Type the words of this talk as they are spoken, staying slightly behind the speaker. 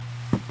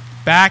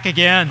Back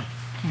again.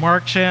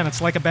 Mark Chan.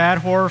 It's like a bad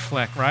horror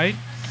flick, right?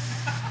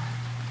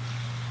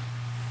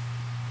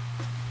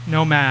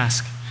 No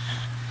mask.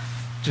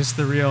 Just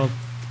the real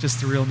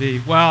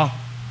me. Well,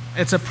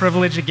 it's a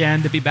privilege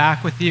again to be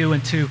back with you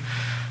and to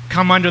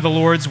come under the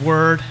Lord's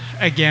word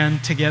again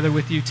together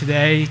with you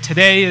today.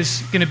 Today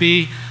is going to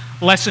be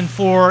lesson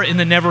 4 in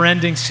the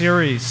never-ending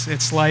series.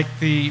 It's like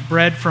the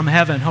bread from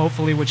heaven,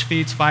 hopefully, which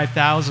feeds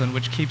 5,000,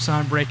 which keeps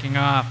on breaking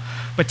off.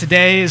 But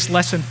today is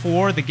lesson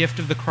 4, the gift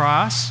of the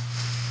cross.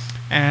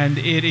 And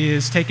it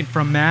is taken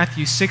from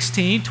Matthew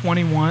 16,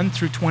 21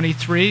 through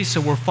 23.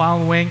 So we're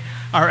following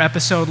our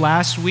episode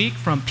last week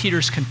from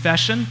Peter's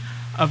confession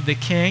of the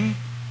King.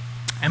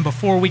 And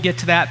before we get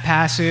to that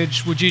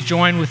passage, would you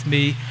join with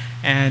me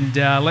and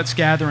let's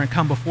gather and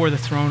come before the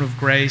throne of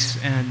grace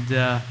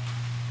and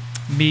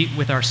meet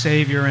with our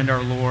Savior and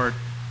our Lord.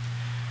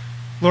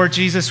 Lord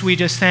Jesus, we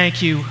just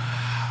thank you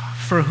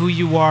for who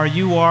you are.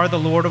 You are the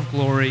Lord of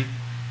glory.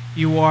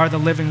 You are the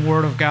living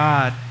Word of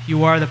God.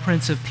 You are the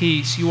Prince of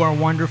Peace. You are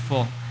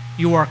wonderful.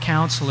 You are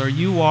Counselor.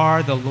 You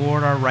are the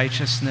Lord, our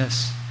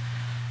righteousness.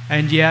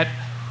 And yet,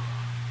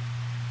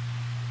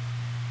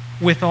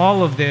 with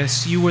all of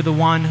this, you were the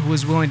one who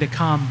was willing to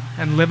come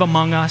and live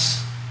among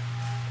us,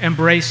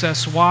 embrace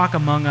us, walk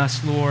among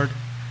us, Lord.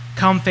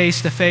 Come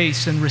face to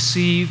face and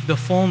receive the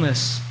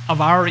fullness of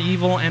our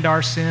evil and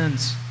our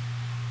sins.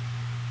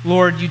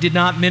 Lord, you did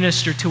not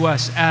minister to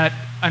us at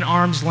an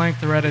arm's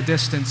length or at a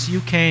distance. You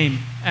came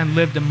and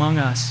lived among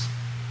us.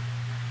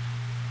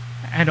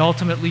 And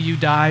ultimately you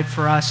died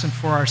for us and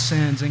for our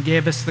sins and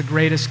gave us the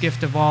greatest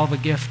gift of all, the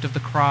gift of the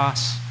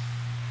cross,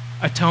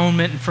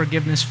 atonement and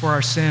forgiveness for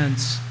our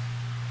sins,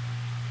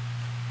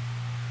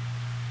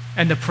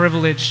 and the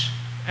privilege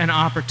and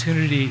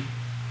opportunity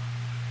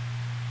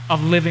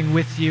of living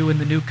with you in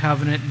the new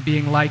covenant and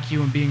being like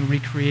you and being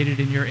recreated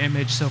in your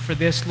image. So for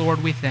this,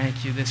 Lord, we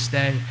thank you this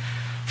day.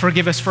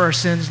 Forgive us for our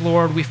sins,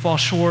 Lord. We fall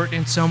short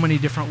in so many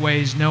different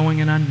ways, knowing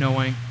and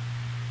unknowing.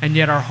 And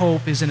yet our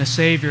hope is in a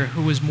Savior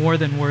who is more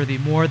than worthy,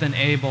 more than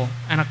able,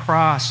 and a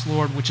cross,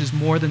 Lord, which is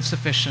more than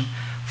sufficient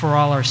for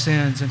all our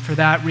sins. And for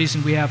that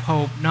reason we have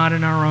hope, not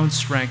in our own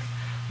strength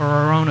or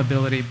our own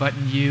ability, but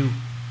in you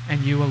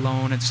and you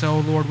alone. And so,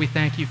 Lord, we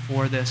thank you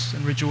for this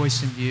and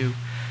rejoice in you.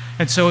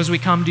 And so as we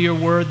come to your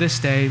word this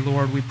day,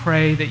 Lord, we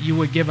pray that you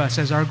would give us,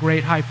 as our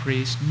great high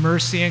priest,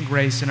 mercy and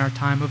grace in our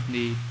time of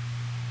need.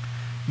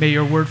 May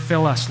your word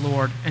fill us,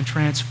 Lord, and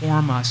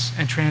transform us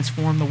and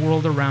transform the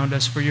world around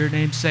us for your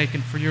name's sake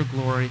and for your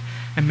glory.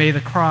 And may the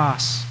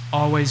cross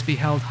always be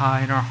held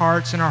high in our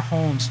hearts and our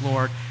homes,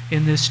 Lord,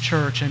 in this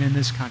church and in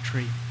this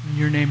country. In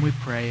your name we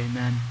pray,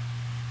 amen.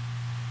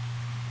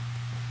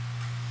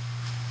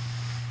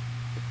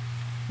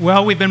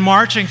 Well, we've been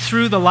marching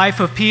through the life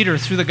of Peter,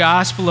 through the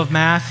Gospel of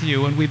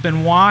Matthew, and we've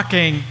been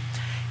walking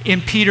in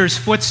Peter's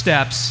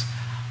footsteps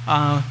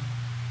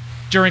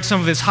during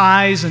some of his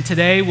highs, and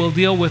today we'll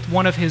deal with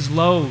one of his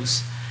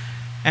lows.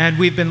 And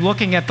we've been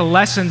looking at the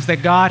lessons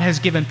that God has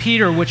given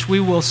Peter, which we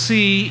will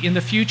see in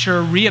the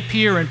future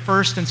reappear in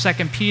 1st and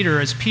 2nd Peter,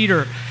 as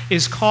Peter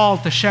is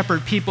called to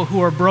shepherd people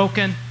who are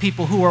broken,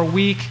 people who are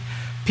weak,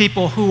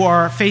 people who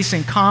are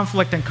facing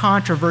conflict and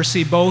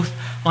controversy both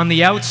on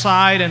the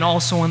outside and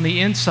also on the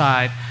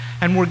inside.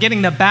 And we're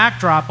getting the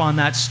backdrop on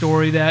that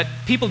story that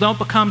people don't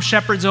become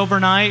shepherds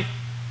overnight.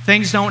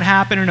 Things don't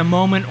happen in a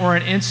moment or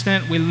an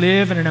instant. We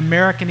live in an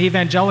American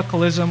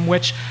evangelicalism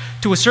which,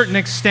 to a certain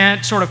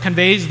extent, sort of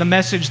conveys the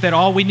message that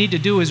all we need to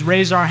do is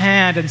raise our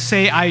hand and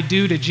say, I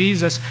do to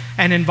Jesus,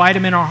 and invite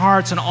him in our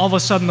hearts, and all of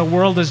a sudden the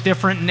world is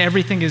different and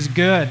everything is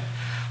good.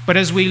 But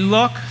as we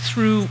look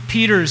through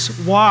Peter's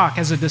walk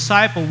as a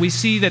disciple, we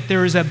see that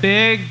there is a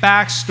big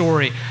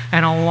backstory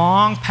and a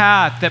long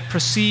path that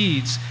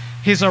precedes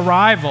his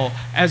arrival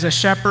as a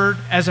shepherd,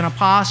 as an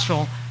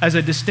apostle, as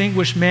a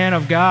distinguished man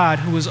of God,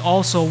 who was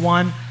also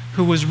one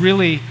who was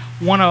really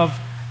one of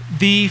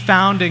the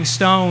founding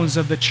stones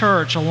of the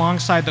church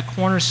alongside the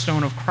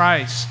cornerstone of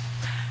Christ.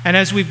 And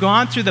as we've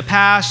gone through the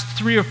past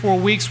 3 or 4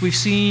 weeks, we've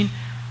seen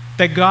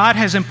that God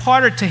has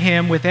imparted to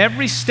him with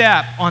every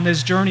step on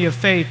this journey of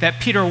faith that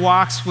Peter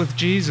walks with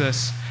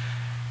Jesus.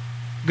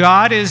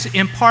 God is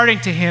imparting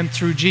to him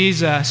through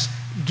Jesus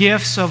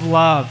gifts of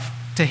love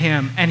to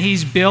him, and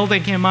he's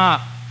building him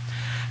up.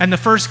 And the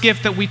first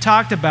gift that we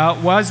talked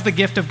about was the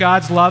gift of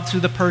God's love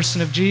through the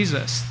person of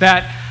Jesus.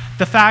 That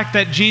the fact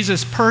that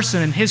Jesus'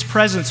 person and his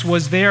presence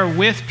was there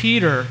with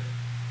Peter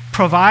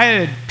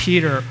provided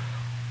Peter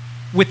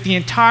with the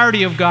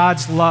entirety of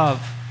God's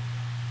love.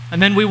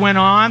 And then we went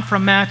on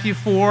from Matthew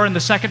 4 and the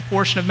second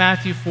portion of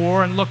Matthew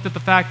 4 and looked at the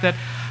fact that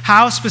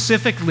how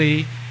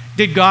specifically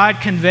did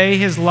God convey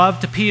his love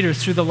to Peter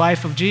through the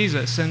life of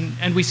Jesus.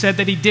 And we said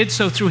that he did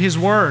so through his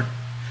word.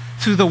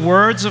 Through the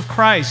words of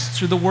Christ.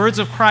 Through the words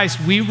of Christ,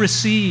 we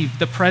receive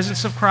the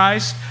presence of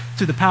Christ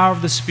through the power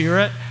of the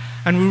Spirit,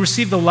 and we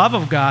receive the love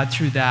of God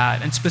through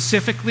that. And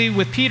specifically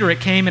with Peter, it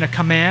came in a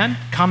command,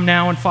 come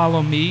now and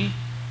follow me,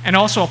 and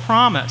also a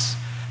promise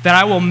that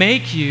I will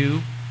make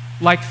you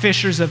like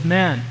fishers of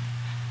men.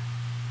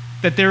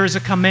 that there is a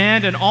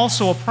command and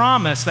also a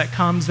promise that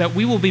comes that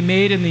we will be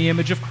made in the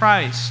image of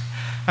Christ.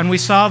 And we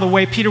saw the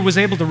way Peter was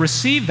able to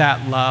receive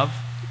that love,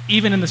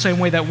 even in the same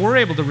way that we're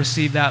able to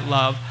receive that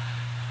love,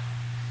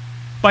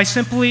 by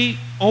simply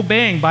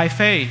obeying by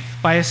faith,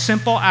 by a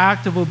simple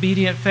act of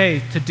obedient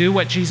faith to do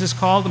what Jesus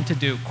called him to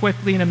do,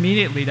 quickly and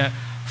immediately, to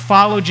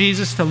follow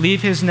Jesus, to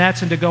leave his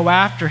nets and to go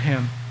after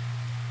him,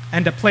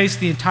 and to place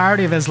the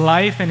entirety of his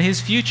life and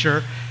his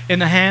future in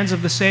the hands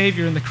of the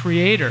Savior and the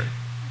Creator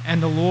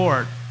and the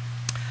Lord.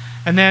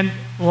 And then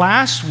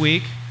last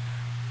week,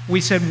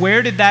 we said,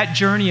 where did that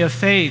journey of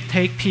faith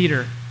take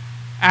Peter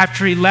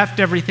after he left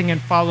everything and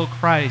followed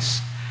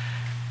Christ?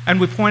 And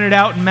we pointed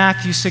out in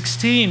Matthew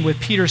 16 with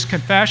Peter's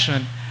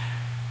confession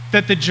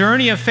that the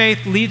journey of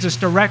faith leads us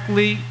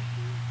directly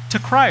to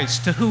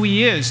Christ, to who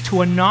he is,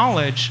 to a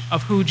knowledge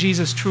of who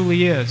Jesus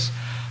truly is.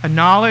 A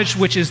knowledge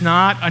which is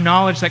not a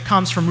knowledge that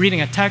comes from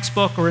reading a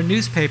textbook or a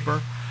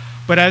newspaper,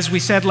 but as we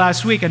said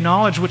last week, a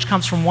knowledge which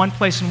comes from one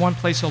place and one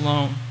place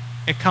alone.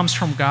 It comes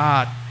from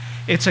God.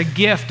 It's a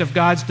gift of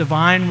God's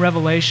divine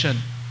revelation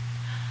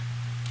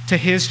to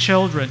his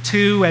children,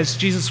 to, as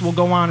Jesus will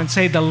go on and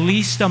say, the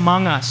least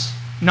among us.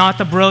 Not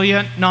the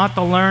brilliant, not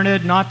the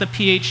learned, not the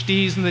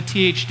PhDs and the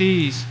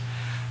THDs,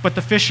 but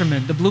the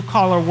fishermen, the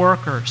blue-collar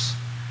workers,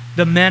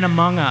 the men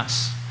among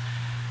us.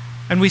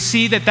 And we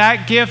see that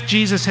that gift,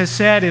 Jesus has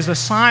said, is a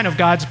sign of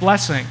God's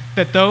blessing,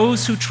 that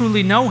those who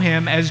truly know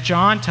him, as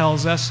John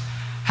tells us,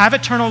 have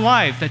eternal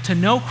life, that to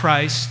know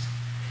Christ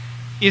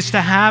is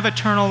to have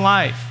eternal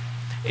life.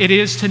 It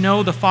is to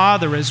know the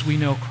Father as we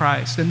know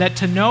Christ, and that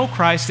to know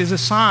Christ is a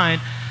sign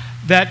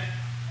that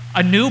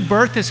a new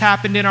birth has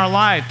happened in our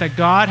life, that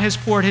God has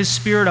poured his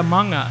Spirit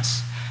among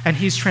us, and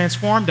he's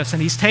transformed us,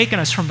 and he's taken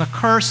us from the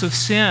curse of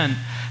sin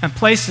and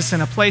placed us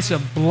in a place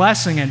of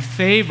blessing and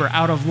favor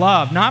out of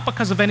love, not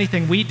because of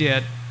anything we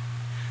did,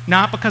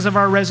 not because of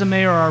our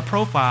resume or our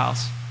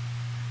profiles,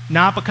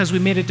 not because we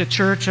made it to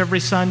church every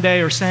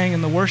Sunday or sang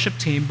in the worship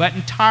team, but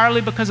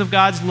entirely because of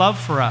God's love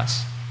for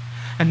us.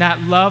 And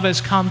that love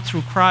has come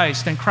through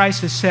Christ. And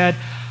Christ has said,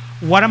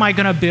 what am I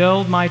going to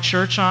build my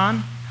church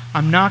on?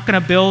 I'm not going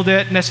to build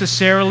it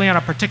necessarily on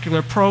a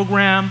particular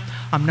program.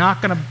 I'm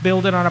not going to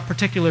build it on a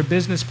particular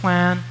business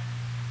plan.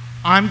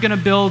 I'm going to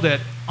build it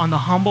on the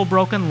humble,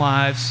 broken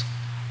lives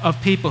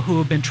of people who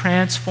have been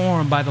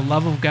transformed by the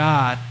love of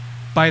God,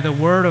 by the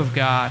Word of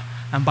God,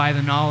 and by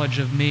the knowledge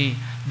of me.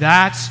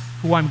 That's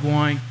who I'm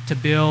going to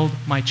build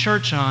my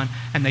church on.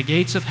 And the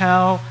gates of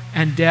hell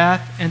and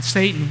death and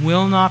Satan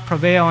will not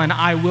prevail, and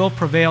I will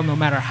prevail no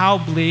matter how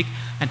bleak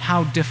and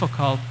how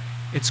difficult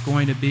it's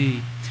going to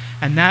be.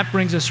 And that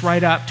brings us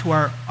right up to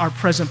our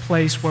present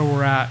place where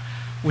we're at,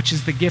 which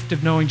is the gift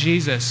of knowing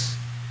Jesus.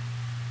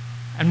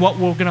 And what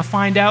we're going to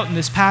find out in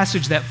this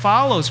passage that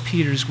follows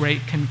Peter's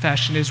great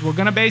confession is we're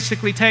going to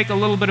basically take a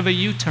little bit of a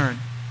U-turn.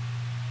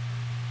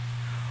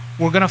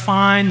 We're going to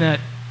find that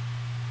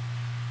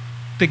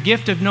the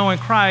gift of knowing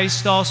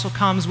Christ also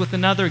comes with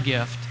another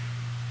gift.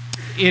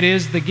 It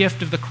is the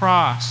gift of the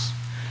cross.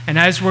 And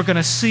as we're going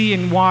to see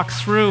and walk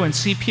through and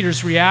see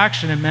Peter's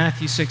reaction in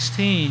Matthew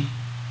 16,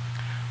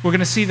 we're going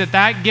to see that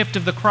that gift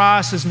of the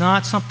cross is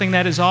not something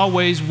that is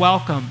always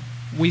welcome.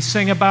 We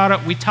sing about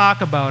it, we talk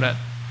about it.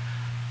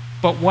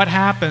 But what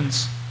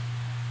happens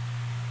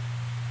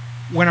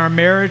when our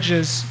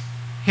marriages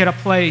hit a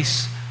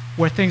place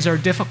where things are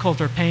difficult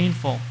or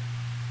painful?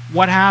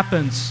 What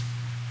happens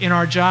in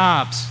our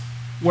jobs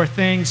where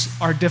things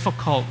are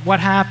difficult? What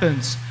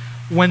happens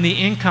when the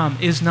income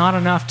is not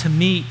enough to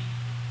meet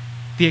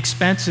the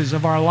expenses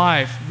of our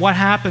life? What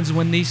happens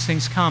when these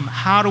things come?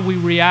 How do we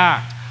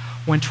react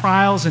when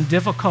trials and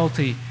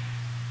difficulty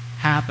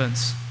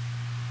happens?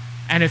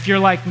 And if you're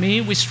like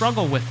me, we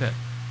struggle with it.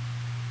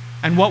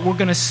 And what we're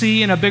going to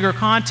see in a bigger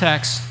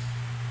context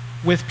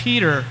with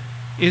Peter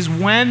is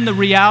when the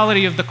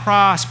reality of the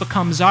cross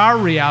becomes our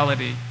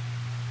reality,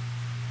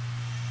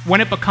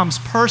 when it becomes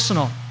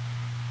personal,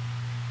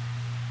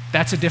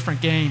 that's a different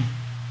game.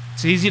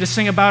 It's easy to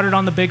sing about it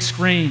on the big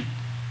screen.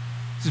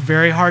 It's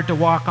very hard to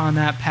walk on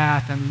that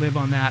path and live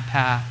on that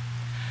path.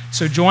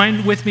 So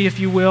join with me, if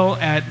you will,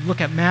 look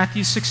at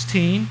Matthew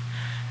 16.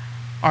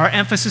 Our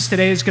emphasis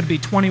today is going to be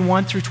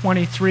 21 through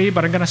 23,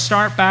 but I'm going to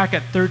start back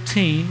at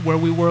 13, where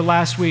we were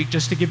last week,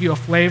 just to give you a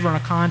flavor and a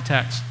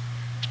context.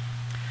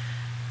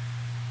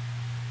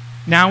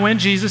 Now when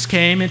Jesus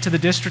came into the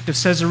district of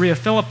Caesarea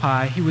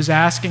Philippi, he was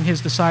asking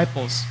his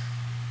disciples,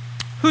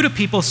 "Who do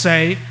people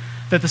say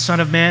that the Son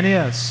of Man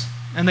is?"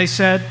 And they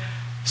said,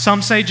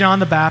 "Some say John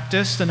the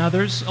Baptist, and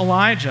others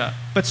Elijah,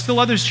 but still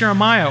others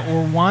Jeremiah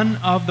or one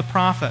of the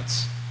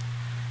prophets."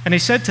 And he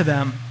said to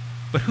them,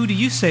 "But who do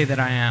you say that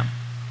I am?"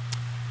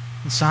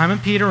 And Simon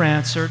Peter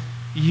answered,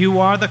 "You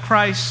are the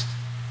Christ,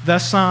 the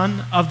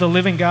Son of the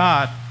living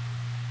God."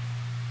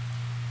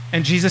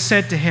 And Jesus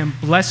said to him,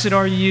 "Blessed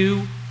are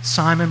you,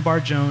 Simon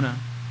Bar-Jonah,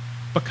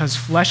 because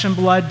flesh and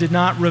blood did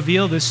not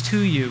reveal this to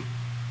you,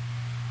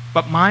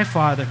 but my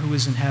Father who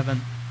is in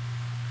heaven.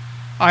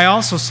 I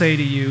also say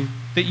to you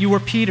that you are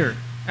Peter,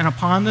 and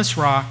upon this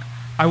rock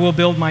I will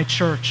build my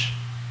church,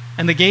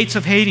 and the gates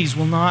of Hades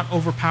will not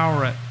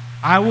overpower it.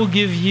 I will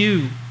give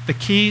you the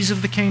keys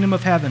of the kingdom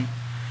of heaven,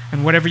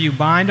 and whatever you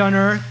bind on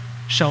earth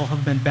shall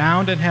have been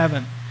bound in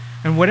heaven,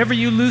 and whatever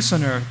you loose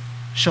on earth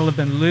shall have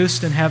been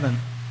loosed in heaven."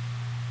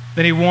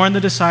 Then he warned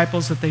the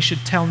disciples that they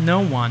should tell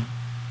no one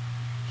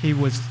he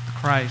was the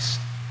Christ.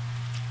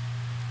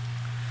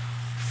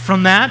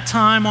 From that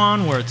time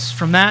onwards,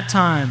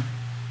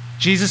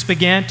 Jesus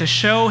began to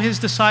show his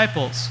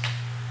disciples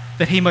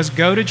that he must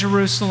go to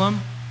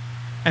Jerusalem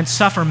and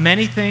suffer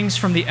many things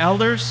from the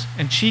elders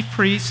and chief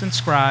priests and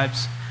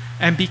scribes,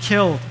 and be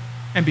killed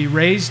and be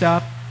raised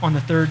up on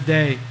the third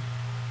day.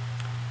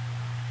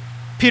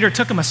 Peter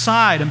took him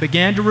aside and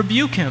began to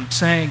rebuke him,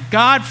 saying,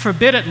 "God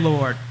forbid it,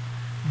 Lord.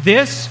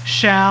 This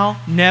shall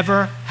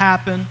never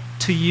happen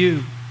to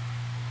you."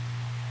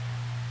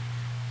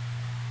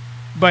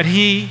 But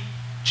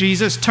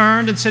Jesus,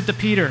 turned and said to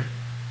Peter,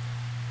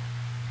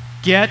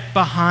 "Get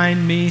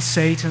behind me,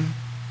 Satan.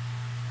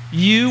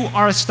 You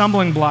are a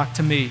stumbling block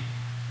to me,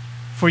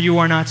 for you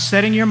are not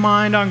setting your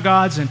mind on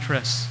God's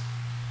interests,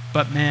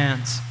 but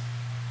man's."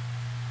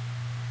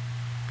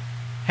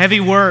 Heavy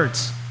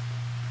words.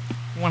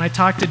 When I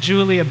talk to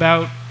Julie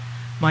about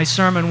my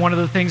sermon, one of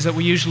the things that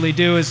we usually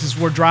do is as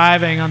we're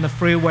driving on the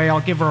freeway,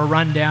 I'll give her a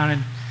rundown,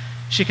 and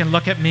she can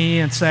look at me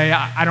and say,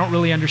 "I don't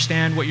really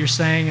understand what you're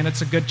saying," and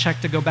it's a good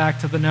check to go back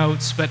to the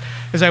notes. But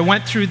as I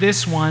went through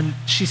this one,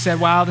 she said,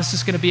 "Wow, this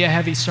is going to be a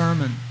heavy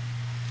sermon."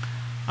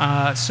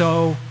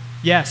 So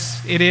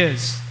yes, it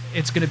is.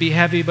 It's going to be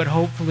heavy, but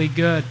hopefully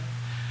good.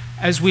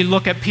 As we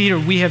look at Peter,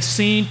 we have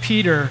seen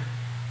Peter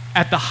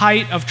at the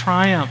height of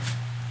triumph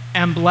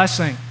and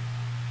blessing,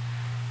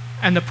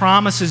 and the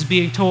promise is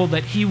being told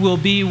that he will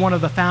be one of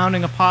the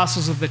founding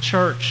apostles of the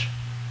church.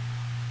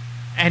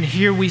 And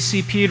here we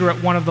see Peter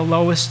at one of the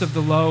lowest of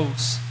the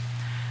lows.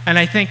 And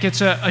I think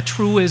it's a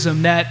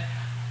truism that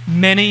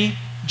many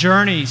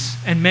journeys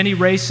and many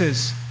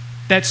races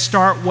that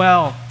start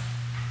well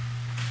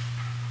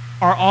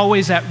are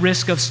always at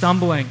risk of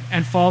stumbling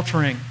and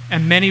faltering.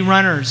 And many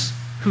runners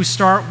who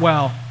start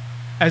well,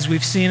 as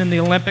we've seen in the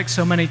Olympics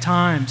so many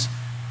times,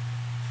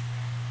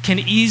 can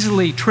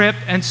easily trip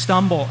and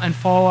stumble and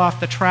fall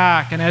off the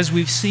track. And as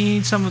we've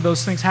seen some of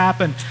those things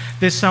happen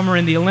this summer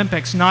in the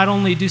Olympics, not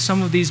only do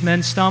some of these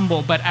men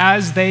stumble, but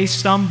as they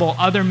stumble,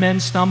 other men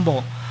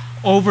stumble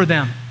over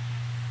them,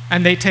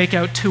 and they take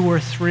out 2 or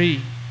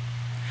 3.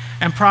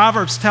 And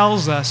Proverbs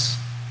tells us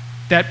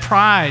that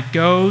pride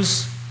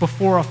goes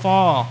before a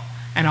fall,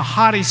 and a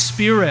haughty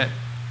spirit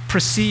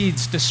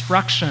precedes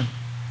destruction.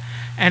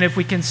 And if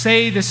we can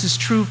say this is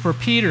true for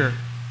Peter,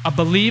 a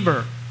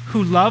believer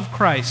who loved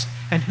Christ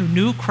and who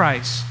knew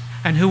Christ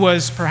and who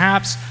was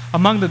perhaps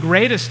among the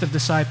greatest of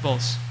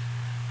disciples,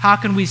 how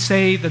can we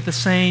say that the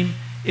same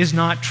is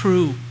not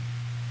true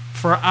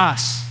for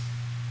us?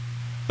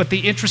 But the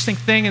interesting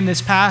thing in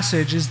this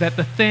passage is that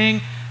the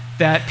thing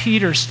that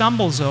Peter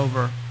stumbles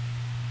over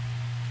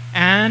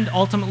and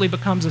ultimately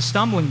becomes a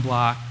stumbling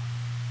block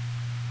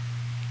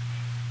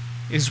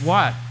is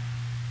what?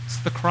 It's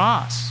the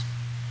cross.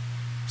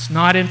 It's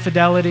not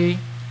infidelity.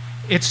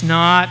 It's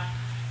not,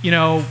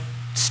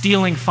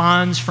 stealing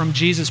funds from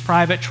Jesus'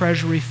 private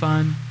treasury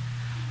fund.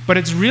 But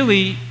it's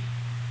really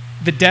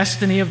the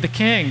destiny of the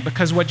king,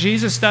 because what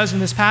Jesus does in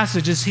this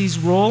passage is he's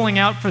rolling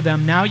out for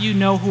them, "Now you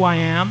know who I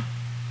am.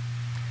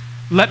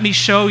 Let me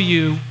show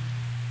you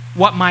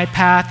what my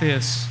path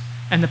is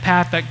and the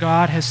path that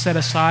God has set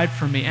aside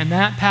for me." And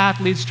that path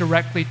leads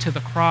directly to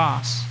the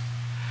cross.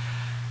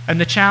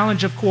 And the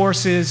challenge, of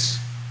course, is,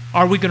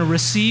 are we going to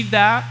receive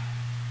that,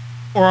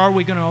 or are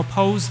we going to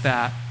oppose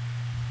that?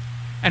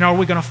 And are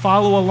we going to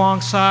follow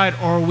alongside,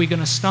 or are we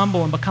going to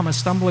stumble and become a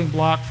stumbling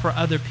block for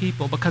other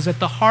people? Because at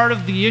the heart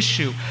of the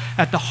issue,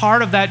 at the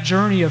heart of that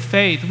journey of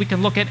faith, we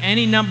can look at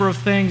any number of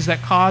things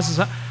that cause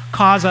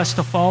us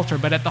to falter,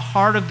 but at the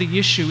heart of the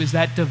issue is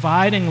that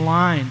dividing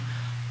line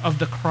of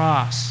the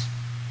cross.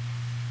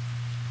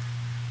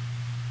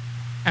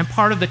 And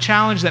part of the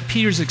challenge that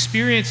Peter's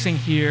experiencing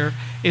here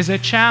is a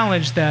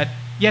challenge that,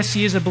 yes,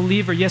 he is a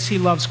believer, yes, he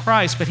loves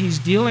Christ, but he's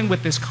dealing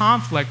with this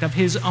conflict of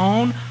his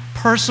own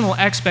personal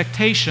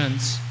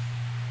expectations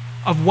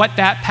of what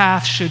that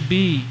path should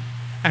be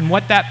and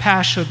what that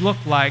path should look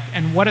like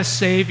and what a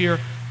Savior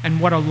and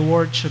what a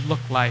Lord should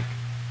look like.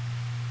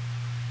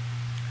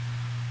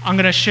 I'm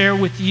going to share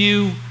with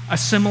you a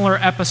similar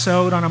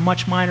episode on a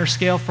much minor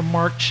scale from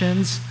Mark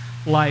Chin's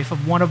life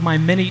of one of my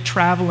many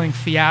traveling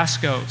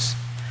fiascos.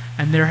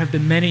 And there have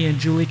been many, and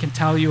Julie can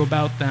tell you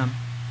about them.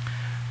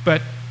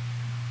 But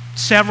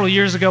several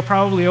years ago,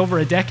 probably over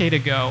a decade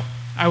ago,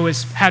 I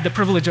had the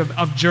privilege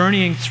of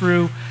journeying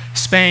through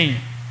Spain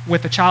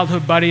with a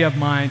childhood buddy of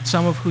mine,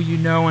 some of who you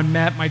know and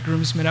met, my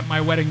groomsmen at my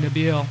wedding,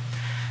 Nabil.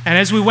 And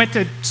as we went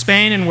to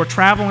Spain and we're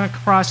traveling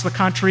across the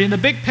country, and the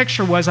big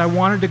picture was I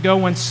wanted to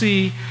go and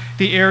see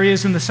the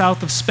areas in the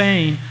south of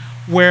Spain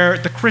where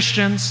the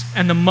Christians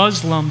and the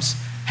Muslims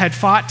had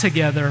fought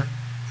together,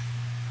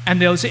 and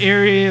those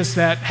areas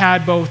that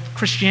had both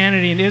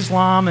Christianity and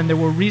Islam, and there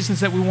were reasons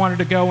that we wanted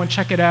to go and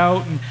check it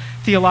out, and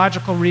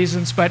theological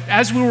reasons. But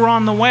as we were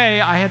on the way,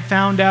 I had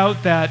found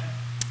out that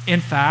in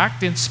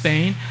fact, in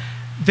Spain,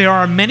 there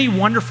are many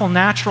wonderful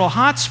natural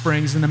hot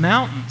springs in the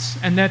mountains,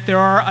 and that there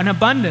are an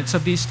abundance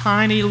of these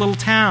tiny little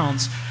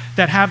towns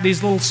that have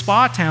these little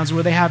spa towns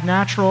where they have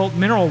natural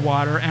mineral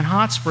water and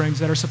hot springs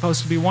that are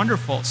supposed to be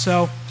wonderful.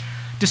 So,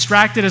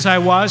 distracted as I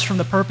was from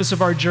the purpose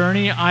of our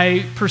journey,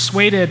 I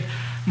persuaded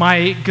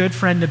my good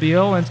friend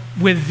Nabil, and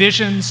with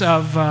visions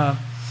of a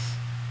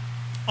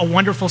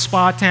wonderful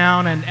spa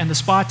town, and the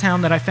spa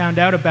town that I found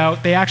out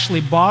about, they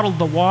actually bottled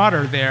the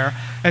water there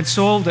and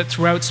sold it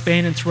throughout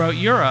Spain and throughout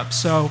Europe.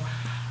 So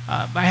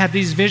I had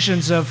these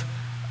visions of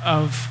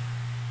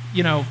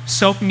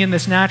soaking in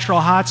this natural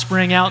hot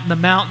spring out in the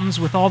mountains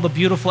with all the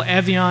beautiful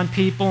Evian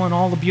people and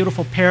all the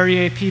beautiful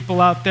Perrier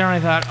people out there. And I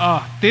thought,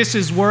 oh, this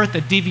is worth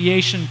a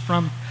deviation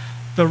from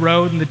the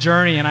road and the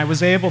journey. And I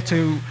was able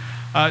to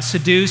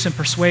seduce and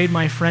persuade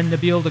my friend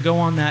Nabil to go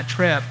on that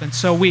trip. And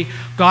so we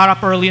got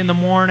up early in the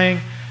morning,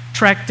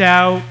 trekked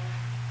out,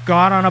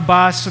 got on a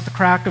bus at the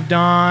crack of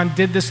dawn,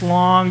 did this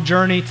long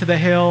journey to the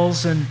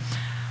hills. And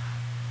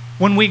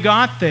when we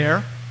got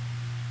there,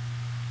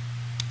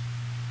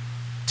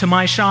 to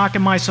my shock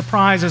and my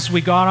surprise, as we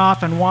got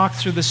off and walked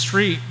through the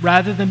street,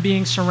 rather than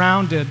being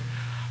surrounded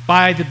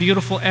by the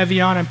beautiful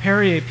Evian and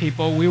Perrier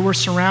people, we were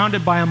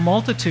surrounded by a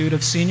multitude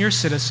of senior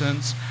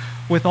citizens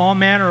with all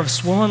manner of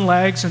swollen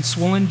legs and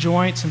swollen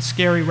joints and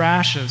scary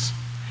rashes.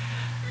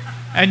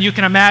 And you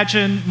can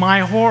imagine my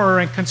horror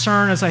and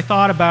concern as I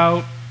thought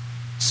about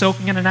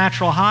soaking in a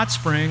natural hot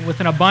spring with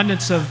an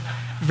abundance of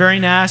very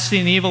nasty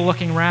and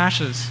evil-looking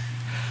rashes.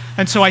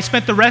 And so I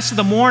spent the rest of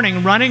the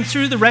morning running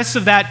through the rest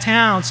of that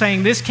town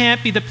saying, this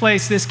can't be the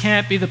place, this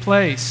can't be the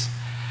place.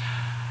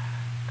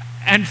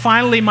 And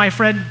finally, my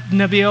friend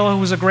Nabil, who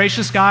was a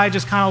gracious guy,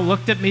 just kind of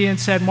looked at me and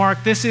said,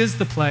 Mark, this is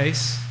the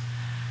place.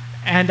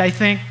 And I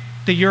think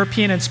the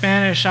European and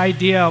Spanish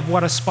idea of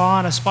what a spa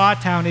and a spa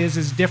town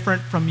is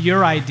different from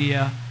your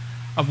idea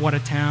of what a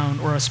town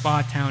or a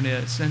spa town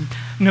is. And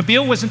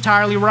Nabil was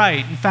entirely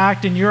right. In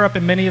fact, in Europe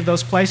and many of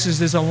those places,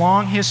 there's a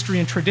long history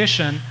and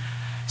tradition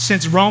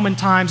since Roman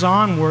times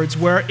onwards,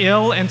 where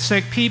ill and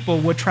sick people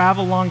would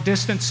travel long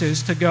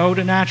distances to go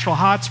to natural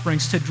hot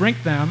springs to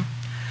drink them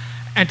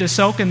and to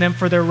soak in them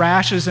for their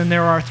rashes and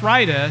their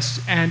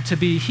arthritis and to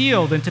be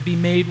healed and to be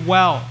made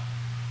well.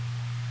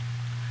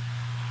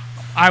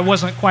 I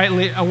wasn't quite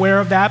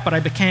aware of that, but I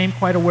became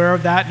quite aware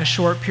of that in a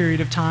short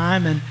period of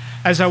time. And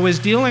as I was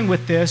dealing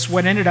with this,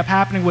 what ended up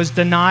happening was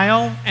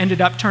denial ended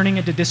up turning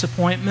into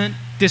disappointment.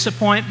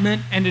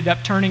 Disappointment ended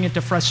up turning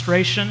into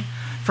frustration.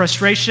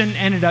 Frustration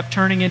ended up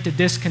turning into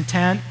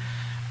discontent,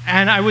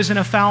 and I was in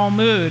a foul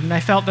mood, and I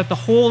felt that the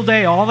whole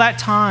day, all that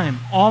time,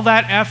 all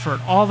that effort,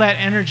 all that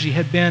energy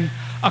had been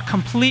a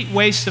complete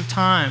waste of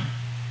time.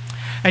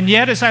 And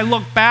yet, as I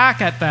look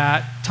back at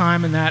that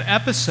time in that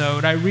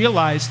episode, I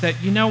realized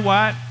that, you know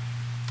what?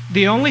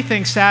 The only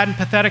thing sad and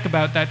pathetic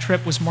about that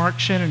trip was Mark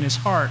Shin and his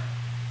heart.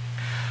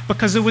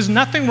 Because there was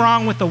nothing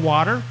wrong with the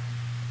water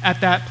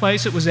at that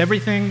place. It was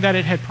everything that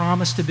it had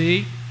promised to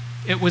be.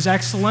 It was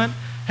excellent,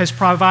 has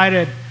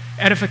provided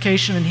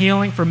edification and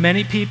healing for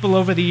many people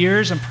over the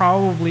years and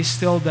probably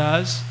still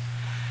does.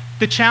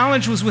 The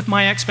challenge was with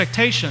my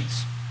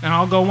expectations. And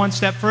I'll go one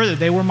step further.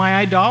 They were my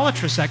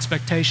idolatrous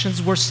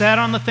expectations, were set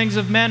on the things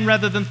of men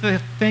rather than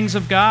the things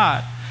of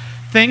God.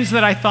 Things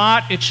that I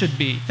thought it should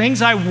be.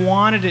 Things I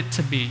wanted it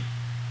to be.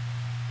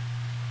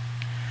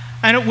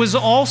 And it was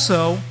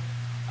also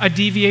a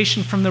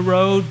deviation from the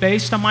road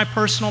based on my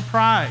personal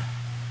pride.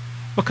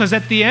 Because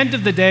at the end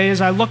of the day,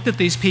 as I looked at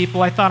these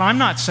people, I thought, I'm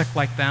not sick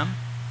like them.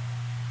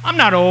 I'm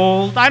not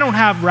old. I don't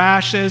have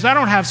rashes. I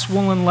don't have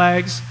swollen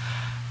legs.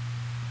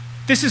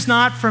 This is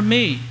not for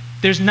me.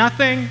 There's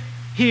nothing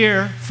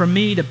here for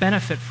me to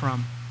benefit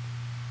from.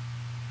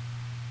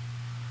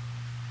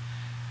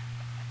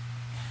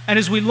 And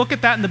as we look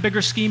at that in the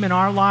bigger scheme in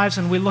our lives,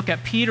 and we look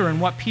at Peter and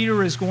what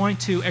Peter is going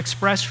to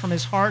express from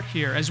his heart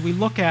here, as we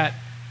look at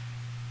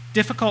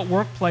difficult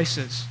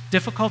workplaces,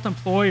 difficult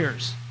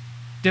employers,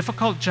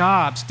 difficult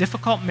jobs,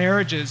 difficult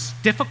marriages,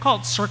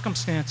 difficult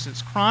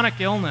circumstances, chronic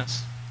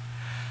illness.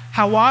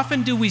 How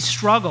often do we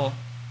struggle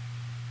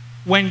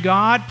when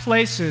God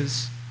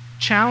places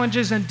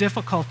challenges and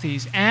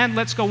difficulties, and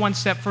let's go one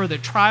step further,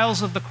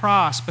 trials of the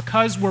cross,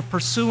 because we're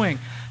pursuing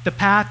the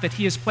path that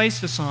He has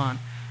placed us on.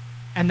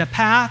 And the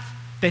path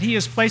that He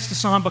has placed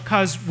us on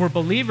because we're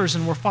believers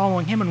and we're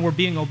following Him and we're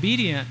being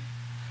obedient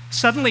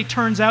suddenly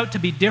turns out to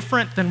be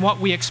different than what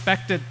we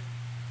expected.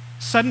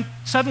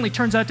 Suddenly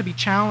turns out to be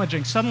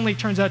challenging, suddenly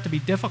turns out to be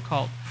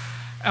difficult.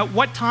 At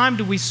what time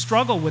do we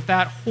struggle with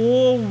that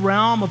whole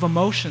realm of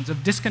emotions,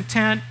 of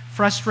discontent,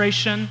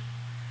 frustration,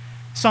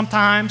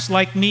 sometimes,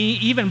 like me,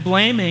 even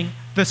blaming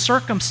the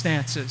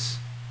circumstances?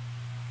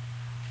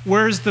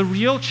 Whereas the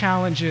real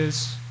challenge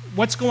is,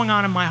 what's going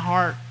on in my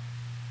heart?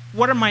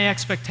 What are my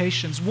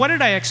expectations? What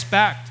did I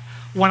expect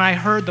when I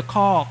heard the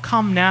call,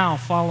 come now,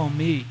 follow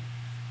me?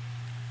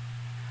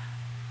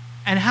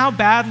 And how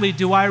badly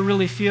do I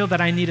really feel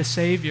that I need a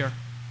Savior?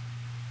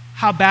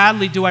 How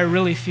badly do I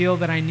really feel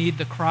that I need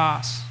the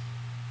cross?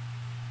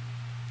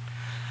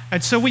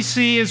 And so we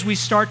see, as we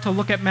start to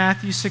look at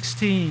Matthew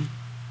 16,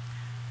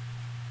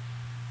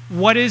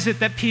 what is it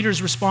that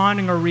Peter's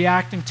responding or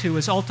reacting to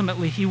is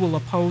ultimately he will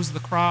oppose the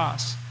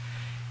cross.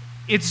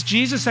 It's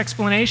Jesus'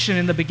 explanation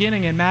in the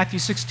beginning in Matthew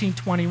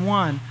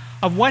 16:21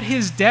 of what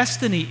his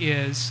destiny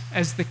is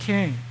as the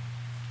king.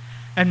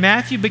 And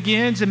Matthew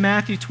begins in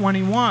Matthew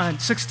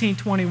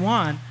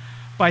 16:21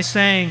 by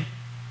saying,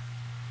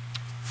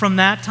 from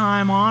that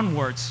time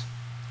onwards.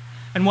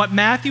 And what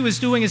Matthew is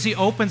doing as he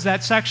opens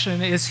that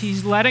section is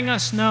he's letting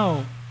us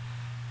know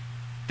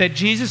that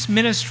Jesus'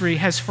 ministry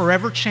has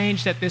forever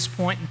changed at this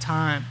point in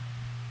time.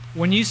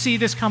 When you see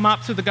this come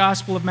up through the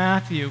Gospel of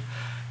Matthew,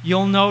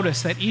 you'll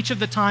notice that each of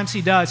the times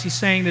he does, he's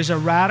saying there's a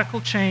radical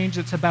change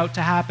that's about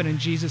to happen in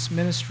Jesus'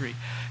 ministry.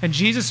 And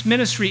Jesus'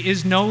 ministry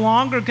is no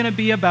longer going to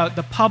be about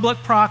the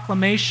public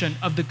proclamation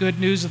of the good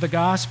news of the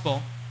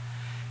gospel.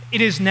 It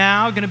is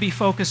now going to be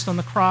focused on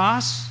the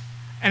cross,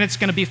 and it's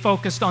going to be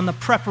focused on the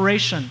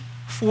preparation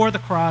for the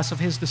cross of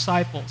his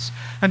disciples.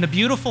 And the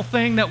beautiful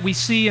thing that we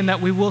see and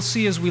that we will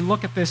see as we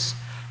look at this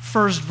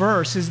first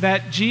verse is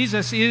that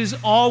Jesus is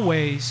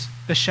always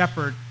the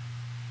shepherd.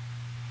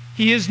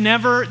 He is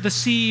never the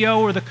CEO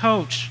or the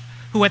coach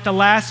who at the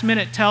last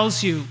minute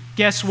tells you,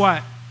 guess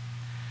what?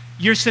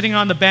 You're sitting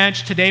on the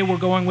bench. Today we're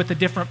going with a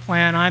different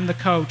plan. I'm the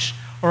coach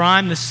or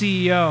I'm the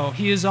CEO.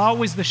 He is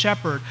always the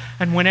shepherd.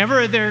 And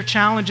whenever there are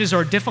challenges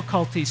or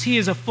difficulties, he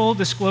is a full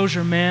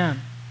disclosure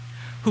man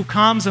who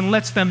comes and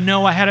lets them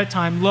know ahead of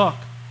time, look,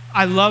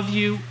 I love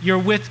you, you're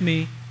with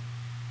me.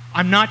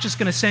 I'm not just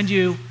going to send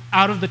you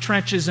out of the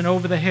trenches and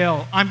over the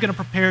hill. I'm going to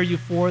prepare you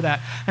for that.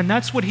 And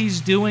that's what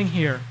he's doing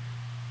here.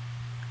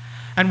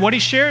 And what he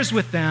shares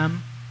with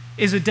them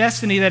is a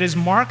destiny that is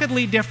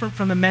markedly different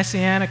from the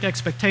messianic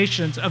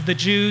expectations of the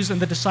Jews and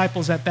the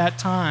disciples at that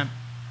time.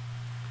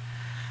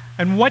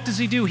 And what does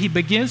he do? He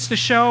begins to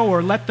show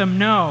or let them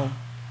know,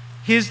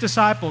 his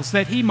disciples,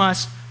 that he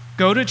must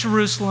go to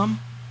Jerusalem,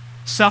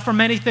 suffer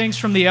many things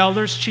from the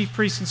elders, chief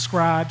priests, and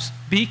scribes,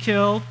 be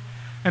killed,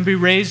 and be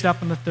raised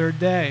up on the third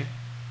day.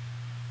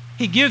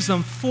 He gives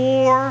them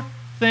 4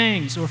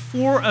 things or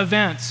 4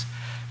 events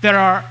that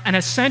are an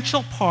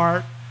essential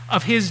part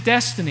of his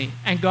destiny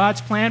and God's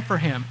plan for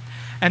him.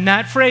 And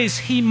that phrase,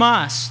 he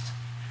must,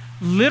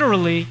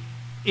 literally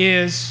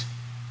is,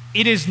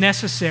 it is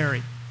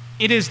necessary.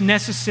 It is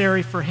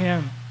necessary for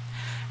him.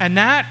 And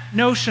that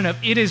notion of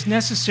it is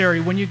necessary,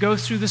 when you go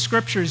through the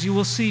scriptures, you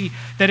will see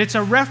that it's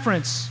a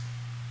reference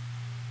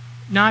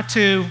not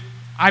to,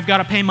 I've got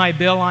to pay my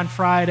bill on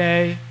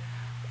Friday,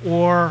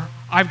 or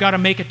I've got to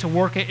make it to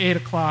work at 8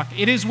 o'clock.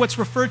 It is what's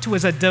referred to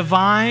as a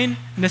divine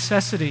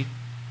necessity.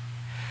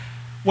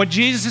 What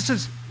Jesus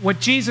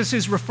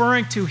is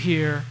referring to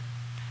here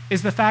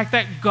is the fact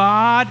that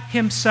God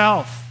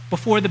himself,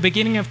 before the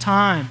beginning of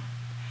time,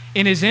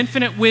 in his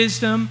infinite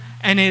wisdom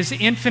and his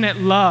infinite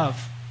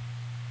love,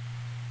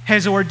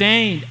 has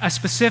ordained a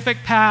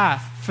specific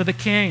path for the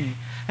king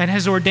and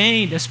has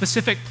ordained a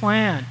specific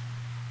plan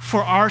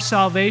for our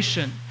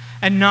salvation.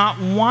 And not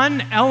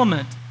one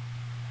element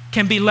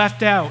can be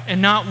left out,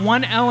 and not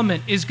one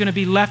element is going to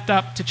be left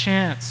up to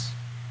chance.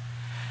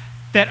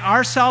 That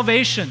our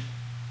salvation,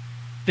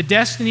 the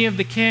destiny of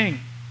the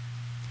king,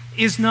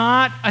 is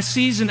not a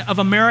season of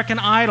American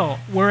Idol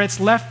where it's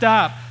left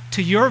up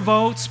to your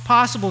votes,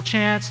 possible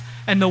chance,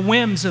 and the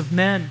whims of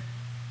men.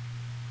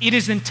 It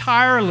is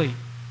entirely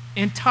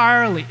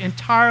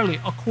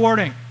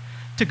according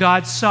to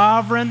God's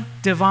sovereign,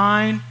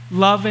 divine,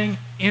 loving,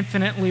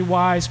 infinitely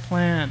wise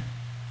plan.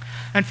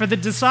 And for the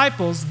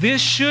disciples,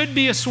 this should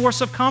be a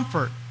source of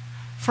comfort.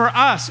 For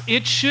us,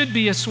 it should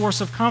be a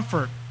source of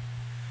comfort.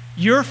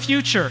 Your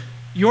future,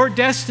 your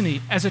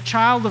destiny as a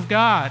child of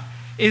God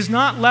is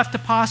not left to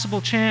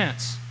possible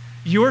chance.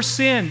 Your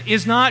sin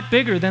is not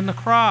bigger than the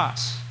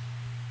cross.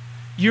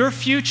 Your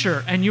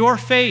future and your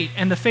fate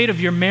and the fate of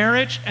your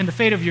marriage and the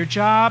fate of your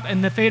job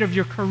and the fate of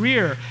your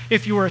career,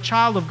 if you are a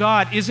child of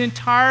God, is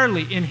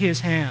entirely in his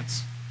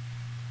hands.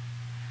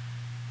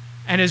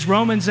 And as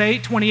Romans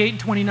 8, 28 and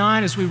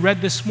 29, as we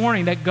read this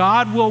morning, that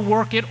God will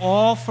work it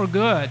all for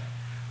good.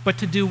 But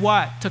to do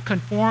what? To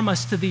conform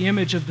us to the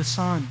image of the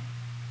Son.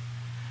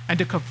 And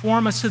to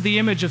conform us to the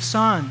image of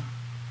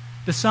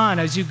the Son,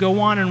 as you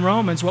go on in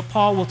Romans, what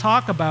Paul will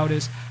talk about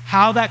is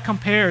how that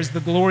compares the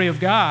glory of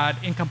God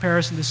in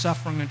comparison to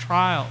suffering and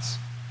trials,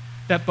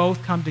 that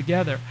both come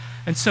together.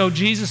 And so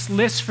Jesus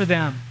lists for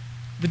them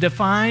the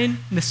divine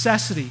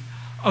necessity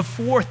of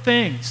 4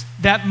 things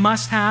that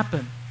must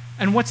happen.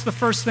 And what's the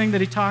first thing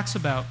that he talks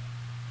about?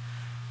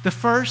 The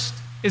first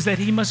is that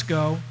he must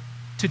go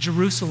to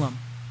Jerusalem.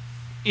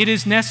 It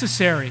is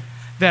necessary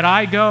that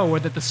I go, or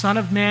that the Son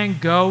of Man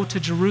go to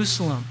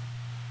Jerusalem.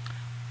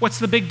 What's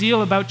the big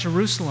deal about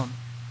Jerusalem?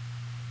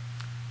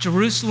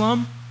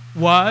 Jerusalem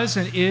was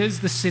and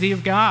is the city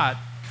of God,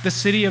 the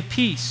city of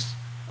peace,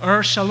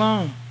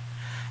 Shalom.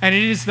 And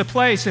it is the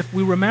place, if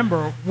we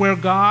remember, where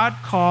God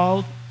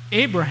called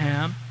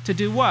Abraham to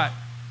do what?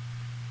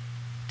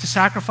 To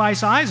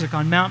sacrifice Isaac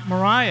on Mount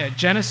Moriah.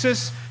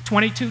 Genesis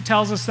 22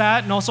 tells us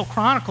that, and also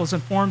Chronicles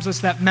informs us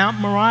that Mount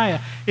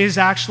Moriah is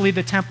actually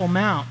the Temple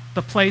Mount,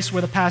 the place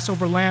where the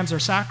Passover lambs are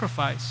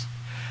sacrificed.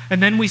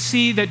 And then we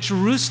see that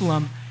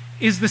Jerusalem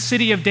is the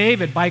city of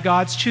David by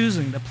God's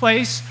choosing, the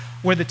place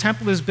where the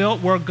temple is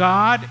built, where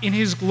God in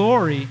his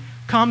glory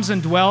comes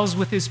and dwells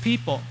with his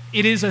people.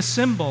 It is a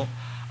symbol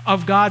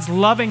of God's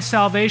loving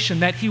salvation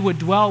that he would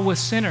dwell with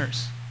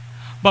sinners.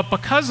 But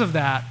because of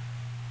that,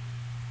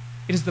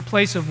 it is the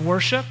place of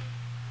worship,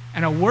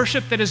 and a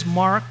worship that is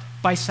marked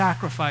by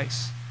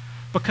sacrifice.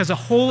 Because a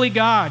holy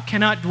God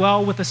cannot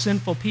dwell with a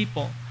sinful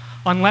people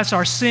unless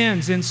our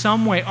sins in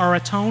some way are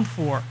atoned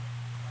for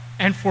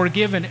and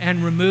forgiven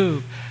and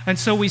removed. And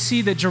so we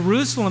see that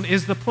Jerusalem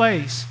is the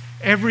place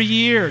every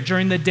year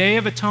during the Day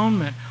of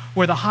Atonement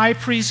where the high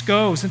priest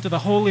goes into the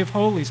Holy of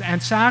Holies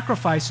and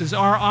sacrifices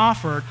are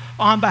offered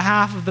on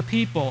behalf of the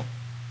people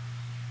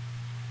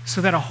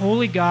so that a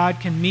holy God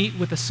can meet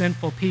with a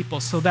sinful people,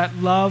 so that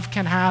love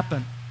can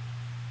happen.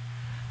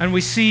 And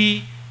we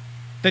see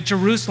that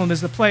Jerusalem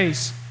is the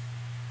place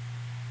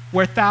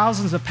where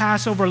thousands of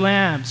Passover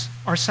lambs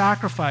are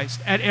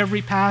sacrificed at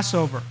every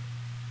Passover,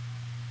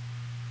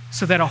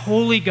 so that a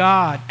holy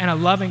God and a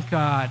loving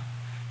God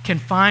can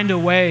find a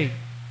way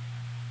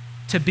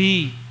to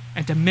be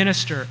and to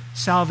minister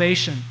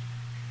salvation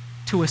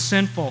to a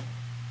sinful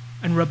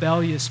and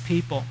rebellious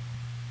people.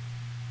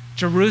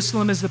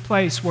 Jerusalem is the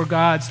place where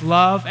God's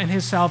love and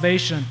his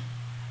salvation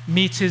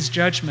meets his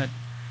judgment,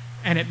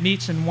 and it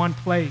meets in one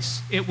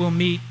place. It will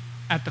meet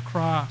at the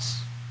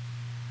cross.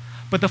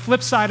 But the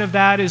flip side of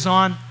that is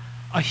on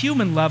a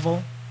human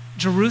level.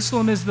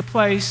 Jerusalem is the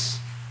place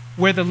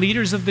where the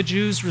leaders of the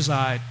Jews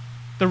reside,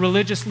 the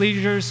religious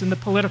leaders and the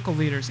political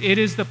leaders. It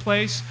is the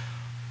place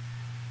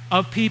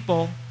of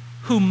people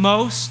who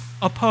most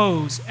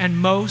oppose and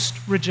most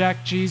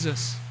reject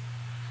Jesus.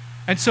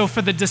 And so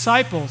for the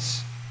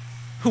disciples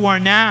who are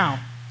now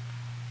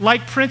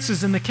like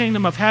princes in the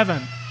kingdom of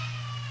heaven,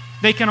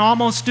 they can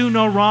almost do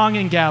no wrong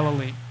in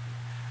Galilee.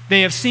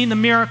 They have seen the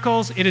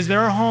miracles. It is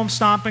their home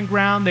stomping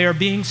ground. They are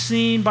being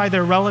seen by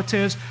their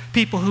relatives,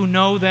 people who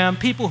know them,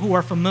 people who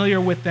are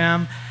familiar with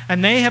them,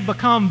 and they have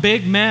become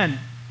big men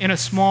in a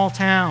small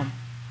town.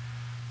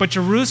 But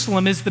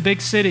Jerusalem is the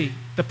big city,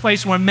 the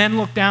place where men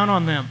look down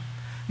on them.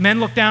 Men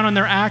look down on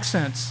their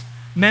accents.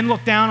 Men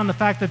look down on the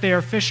fact that they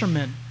are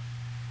fishermen.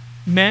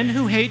 Men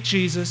who hate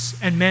Jesus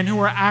and men who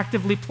are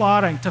actively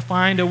plotting to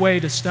find a way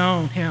to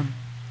stone him.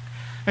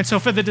 And so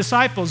for the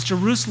disciples,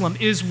 Jerusalem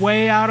is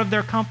way out of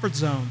their comfort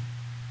zone.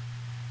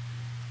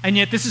 And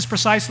yet this is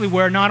precisely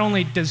where not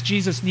only does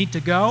Jesus need to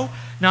go,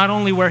 not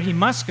only where he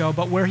must go,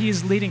 but where he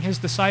is leading his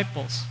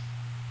disciples.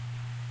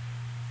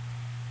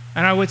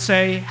 And I would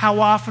say, how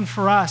often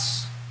for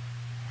us,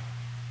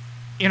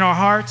 in our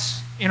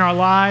hearts, in our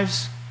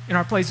lives, in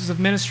our places of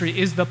ministry,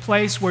 is the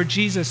place where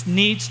Jesus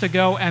needs to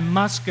go and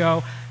must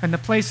go, and the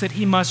place that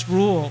he must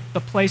rule, the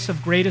place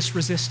of greatest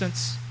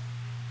resistance,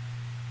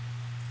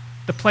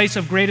 the place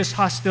of greatest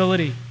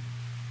hostility,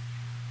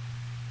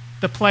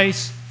 the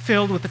place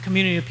filled with the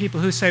community of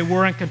people who say,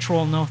 we're in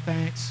control, no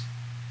thanks.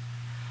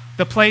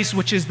 The place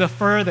which is the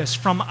furthest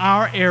from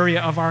our area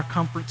of our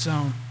comfort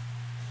zone.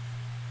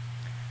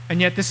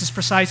 And yet this is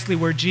precisely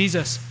where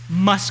Jesus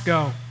must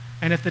go.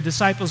 And if the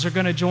disciples are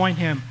going to join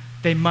him,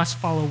 they must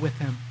follow with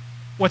him.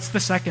 What's the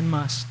second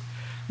must?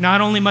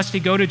 Not only must he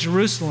go to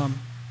Jerusalem,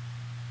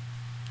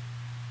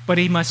 but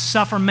he must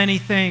suffer many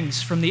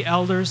things from the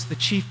elders, the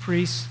chief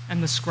priests,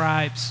 and the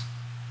scribes.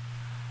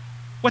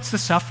 What's the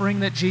suffering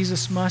that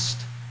Jesus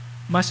must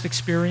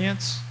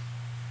experience?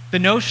 The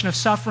notion of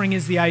suffering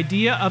is the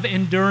idea of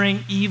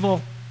enduring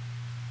evil,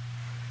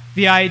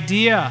 the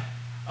idea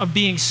of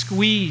being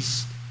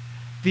squeezed,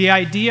 the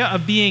idea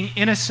of being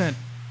innocent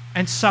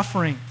and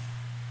suffering,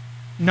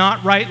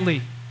 not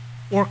rightly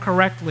or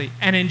correctly.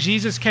 And in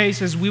Jesus'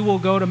 case, as we will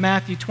go to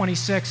Matthew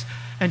 26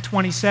 and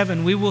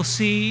 27, we will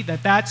see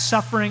that that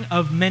suffering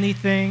of many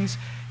things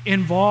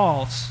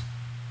involves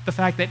the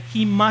fact that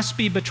he must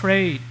be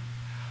betrayed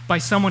by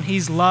someone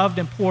he's loved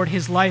and poured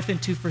his life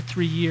into for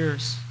 3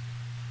 years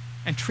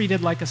and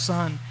treated like a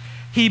son.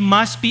 He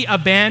must be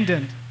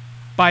abandoned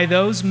by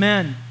those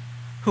men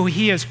who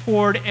he has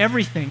poured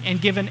everything and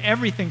given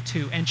everything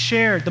to and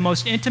shared the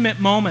most intimate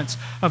moments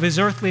of his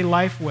earthly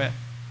life with.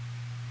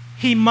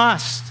 He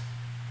must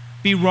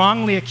be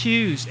wrongly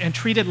accused and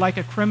treated like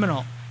a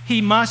criminal.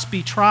 He must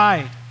be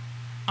tried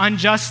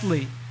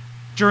unjustly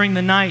during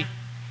the night.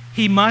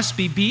 He must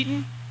be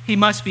beaten. He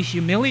must be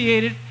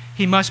humiliated.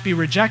 He must be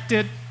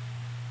rejected.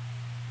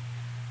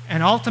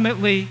 And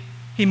ultimately,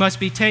 he must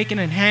be taken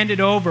and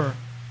handed over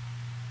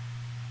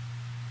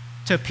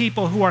to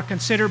people who are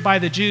considered by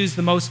the Jews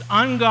the most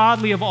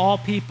ungodly of all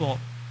people.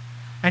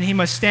 And he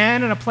must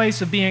stand in a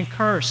place of being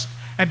cursed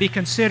and be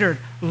considered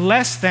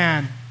less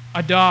than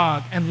a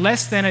dog and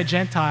less than a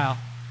Gentile.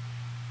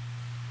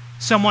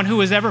 Someone who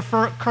is ever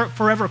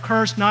forever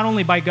cursed not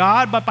only by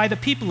God, but by the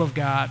people of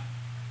God.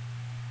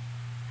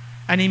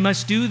 And he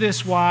must do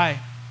this, why?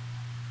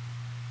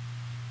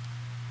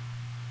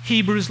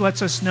 Hebrews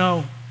lets us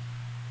know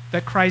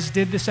that Christ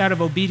did this out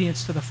of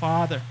obedience to the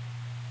Father.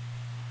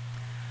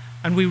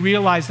 And we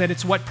realize that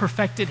it's what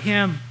perfected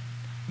him,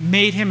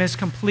 made him as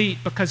complete,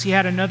 because he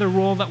had another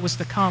role that was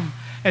to come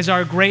as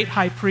our great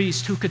high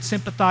priest who could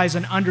sympathize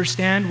and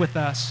understand with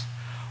us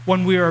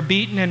when we are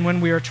beaten and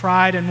when we are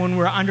tried and when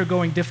we're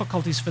undergoing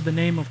difficulties for the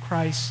name of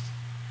Christ.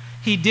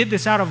 He did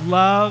this out of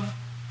love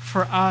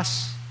for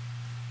us.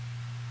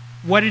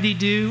 What did he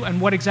do, and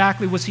what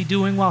exactly was he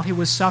doing while he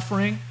was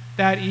suffering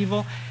that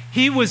evil?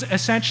 He was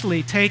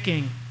essentially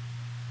taking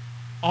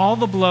all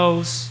the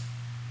blows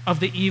of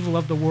the evil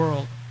of the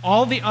world,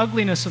 all the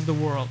ugliness of the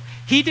world.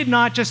 He did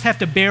not just have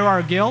to bear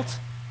our guilt,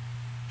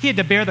 he had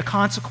to bear the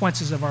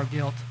consequences of our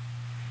guilt.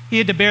 He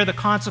had to bear the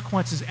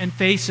consequences and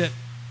face it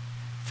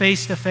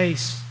face to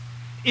face.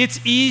 It's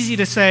easy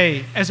to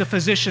say as a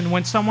physician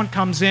when someone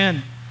comes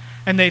in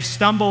and they've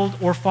stumbled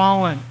or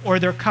fallen or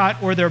they're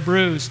cut or they're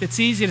bruised, it's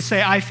easy to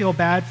say, I feel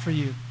bad for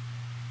you.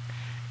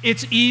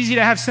 It's easy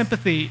to have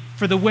sympathy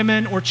for the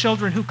women or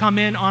children who come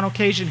in on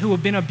occasion who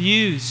have been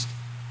abused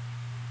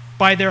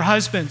by their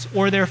husbands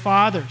or their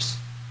fathers,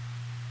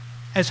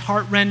 as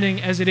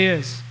heartrending as it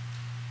is.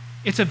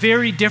 It's a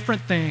very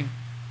different thing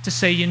to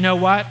say, you know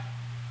what?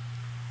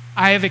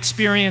 I have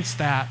experienced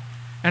that,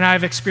 and I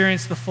have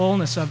experienced the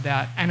fullness of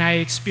that, and I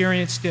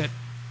experienced it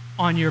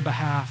on your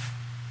behalf.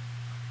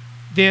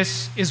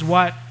 This is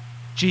what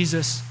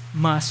Jesus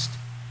must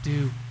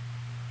do.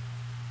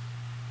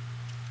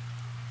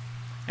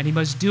 And he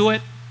must do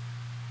it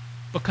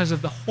because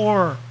of the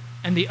horror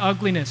and the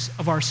ugliness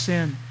of our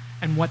sin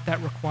and what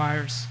that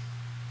requires.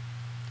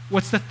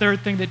 What's the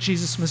third thing that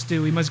Jesus must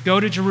do? He must go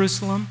to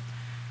Jerusalem.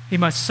 He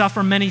must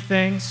suffer many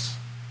things.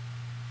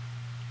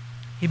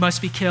 He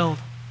must be killed.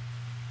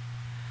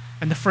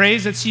 And the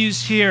phrase that's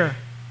used here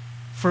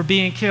for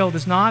being killed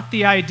is not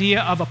the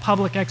idea of a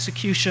public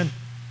execution.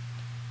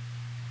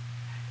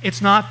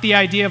 It's not the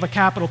idea of a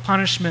capital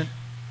punishment.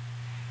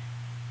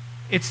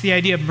 It's the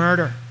idea of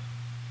murder.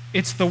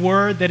 It's the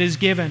word that is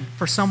given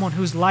for someone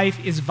whose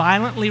life is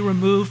violently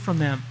removed from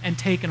them and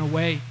taken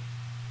away.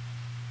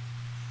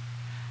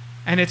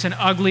 And it's an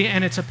ugly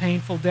and it's a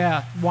painful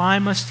death. Why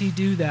must he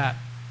do that?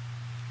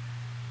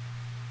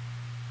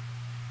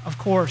 Of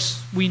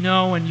course, we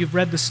know, and you've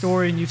read the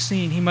story and you've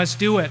seen, he must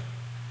do it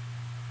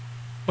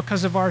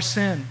because of our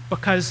sin,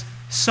 because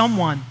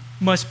someone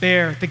must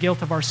bear the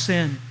guilt of our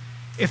sin.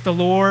 If the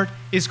Lord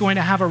is going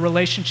to have a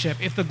relationship,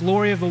 if the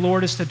glory of the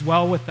Lord is to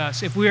dwell with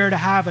us, if we are to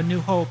have a new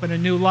hope and a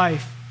new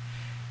life,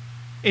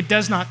 it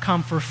does not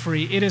come for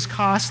free. It is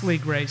costly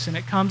grace, and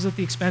it comes at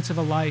the expense of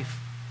a life.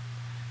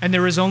 And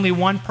there is only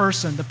one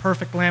person, the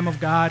perfect Lamb of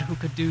God, who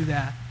could do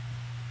that.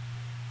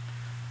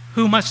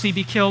 Who must he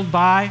be killed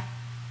by?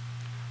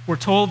 We're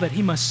told that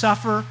he must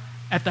suffer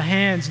at the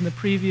hands in the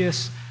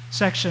previous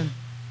section,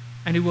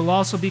 and he will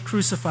also be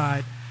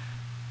crucified.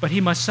 But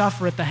he must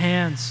suffer at the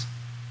hands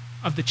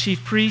of the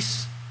chief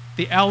priests,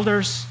 the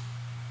elders,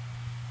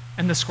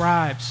 and the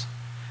scribes.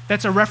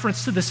 That's a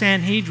reference to the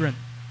Sanhedrin.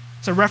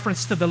 It's a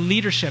reference to the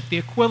leadership, the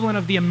equivalent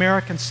of the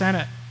American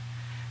Senate.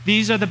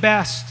 These are the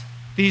best.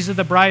 These are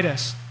the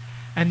brightest.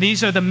 And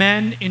these are the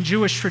men in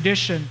Jewish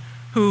tradition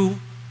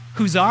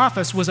whose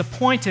office was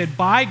appointed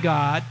by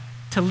God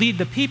to lead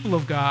the people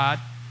of God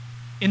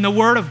in the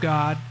Word of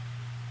God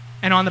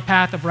and on the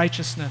path of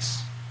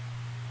righteousness.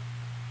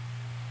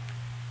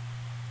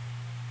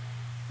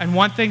 And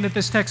one thing that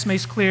this text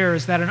makes clear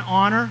is that an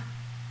honor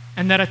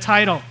and that a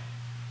title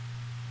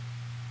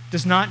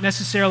does not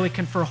necessarily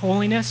confer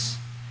holiness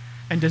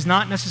and does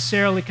not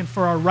necessarily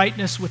confer our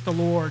rightness with the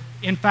Lord.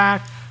 In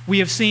fact, we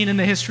have seen in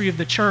the history of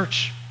the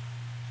church,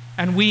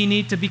 and we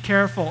need to be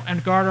careful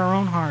and guard our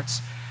own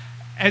hearts,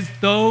 as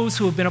those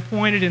who have been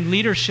appointed in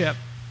leadership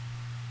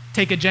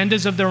take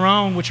agendas of their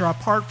own which are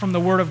apart from the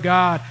Word of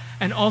God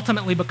and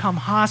ultimately become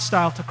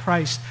hostile to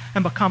Christ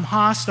and become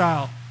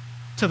hostile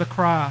to the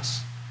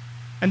cross.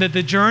 And that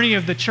the journey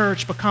of the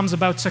church becomes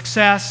about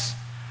success,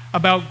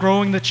 about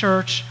growing the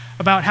church,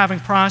 about having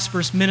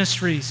prosperous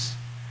ministries,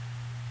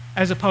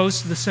 as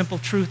opposed to the simple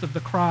truth of the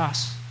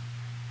cross,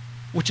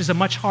 which is a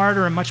much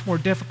harder and much more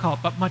difficult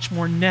but much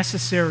more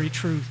necessary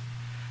truth,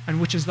 and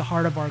which is the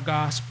heart of our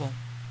gospel.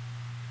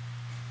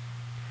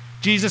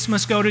 Jesus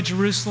must go to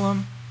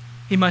Jerusalem.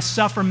 He must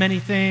suffer many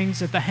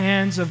things at the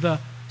hands of the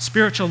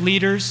spiritual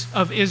leaders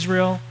of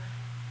Israel.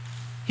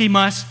 He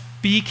must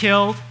be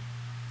killed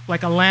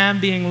like a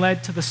lamb being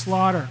led to the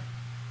slaughter.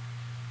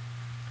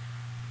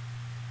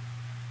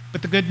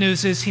 But the good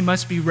news is he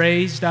must be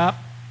raised up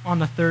on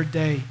the third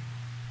day.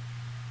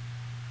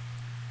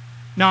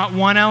 Not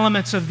one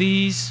element of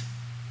these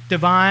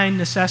divine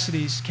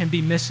necessities can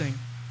be missing.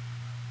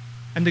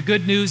 And the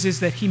good news is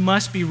that he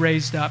must be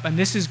raised up. And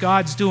this is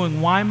God's doing.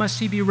 Why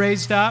must he be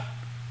raised up?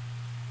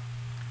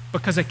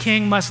 Because a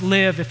king must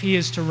live if he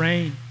is to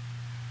reign.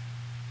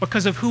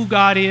 Because of who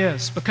God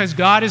is. Because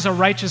God is a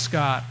righteous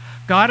God.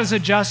 God is a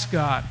just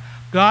God.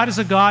 God is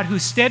a God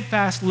whose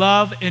steadfast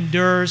love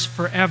endures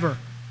forever.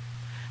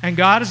 And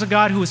God is a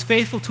God who is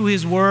faithful to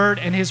his word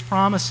and his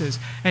promises.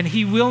 And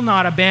he will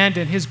not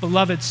abandon his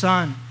beloved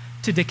Son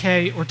to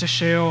decay or to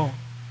Sheol.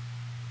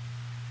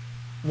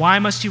 Why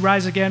must he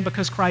rise again?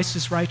 Because Christ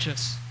is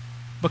righteous.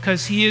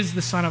 Because he is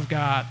the Son of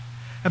God.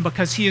 And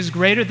because he is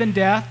greater than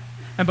death.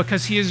 And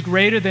because he is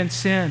greater than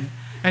sin.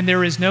 And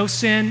there is no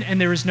sin, and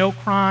there is no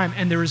crime,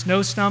 and there is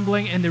no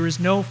stumbling, and there is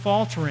no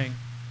faltering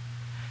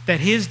that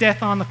his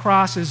death on the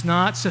cross is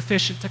not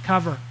sufficient to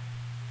cover.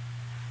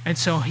 And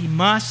so he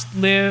must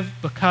live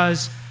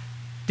because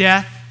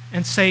death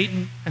and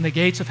Satan and the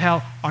gates of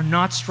hell are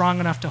not strong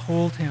enough to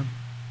hold him.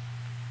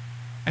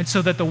 And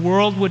so that the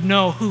world would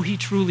know who he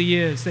truly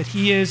is, that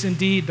he is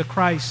indeed the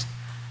Christ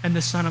and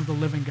the Son of the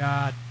living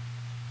God.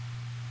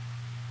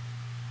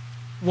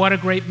 What a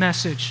great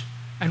message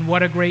and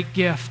what a great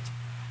gift.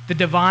 The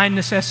divine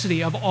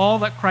necessity of all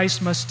that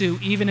Christ must do,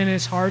 even in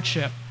his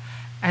hardship.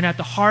 And at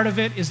the heart of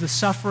it is the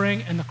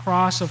suffering and the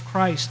cross of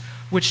Christ,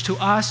 which to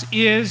us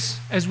is,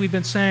 as we've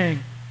been saying,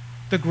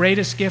 the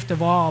greatest gift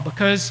of all.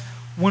 Because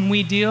when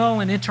we deal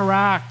and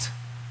interact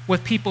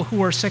with people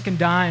who are sick and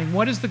dying,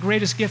 what is the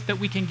greatest gift that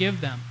we can give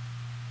them?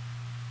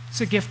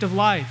 It's a gift of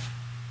life.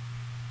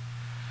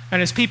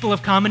 And as people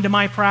have come into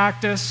my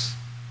practice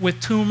with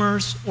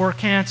tumors or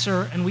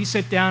cancer, and we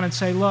sit down and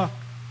say, look,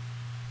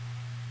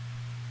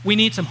 we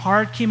need some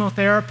hard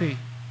chemotherapy.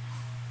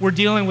 We're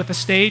dealing with a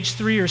stage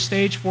 3 or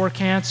stage 4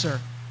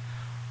 cancer.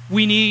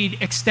 We need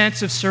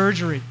extensive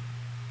surgery.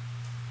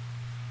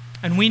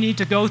 And we need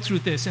to go through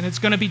this, and it's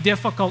going to be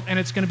difficult and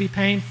it's going to be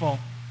painful.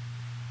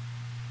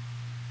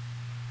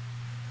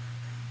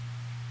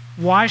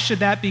 Why should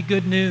that be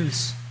good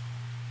news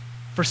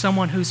for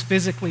someone who's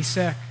physically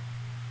sick?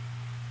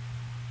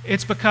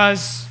 It's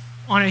because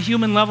on a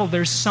human level,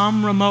 there's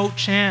some remote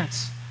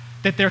chance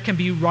that there can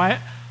be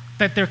life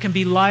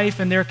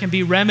and there can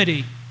be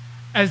remedy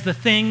as the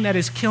thing that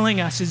is killing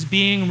us is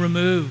being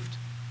removed.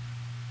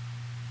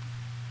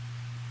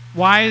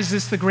 Why is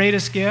this the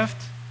greatest gift?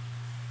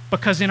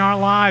 Because in our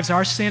lives,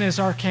 our sin is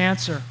our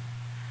cancer,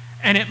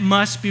 and it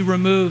must be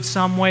removed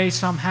some way,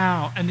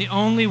 somehow. And the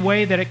only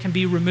way that it can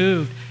be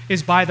removed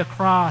is by the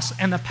cross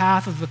and the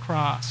path of the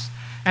cross.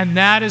 And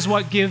that is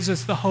what gives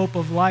us the hope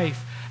of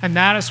life. And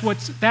that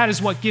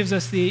is what gives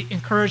us the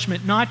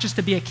encouragement, not just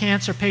to be a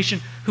cancer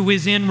patient who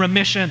is in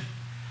remission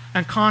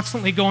and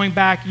constantly going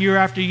back year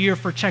after year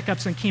for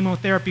checkups and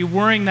chemotherapy,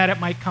 worrying that it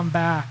might come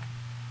back.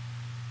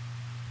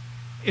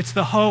 It's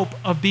the hope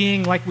of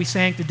being, like we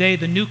sang today,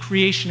 the new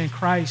creation in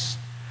Christ,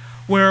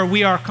 where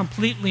we are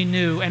completely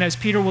new. And as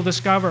Peter will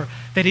discover,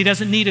 that he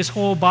doesn't need his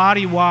whole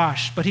body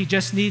washed, but he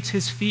just needs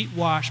his feet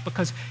washed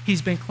because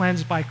he's been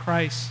cleansed by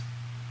Christ.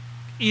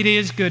 It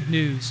is good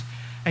news.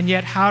 And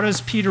yet, how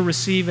does Peter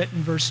receive it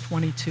in verse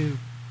 22?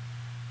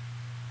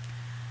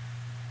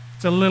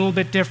 It's a little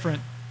bit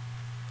different.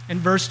 In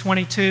verse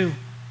 22,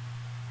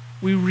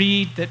 we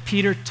read that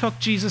Peter took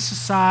Jesus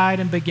aside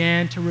and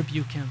began to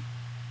rebuke him,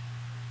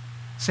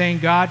 saying,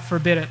 God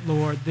forbid it,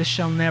 Lord, this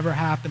shall never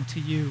happen to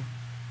you.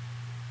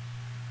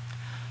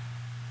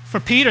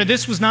 For Peter,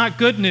 this was not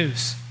good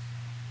news.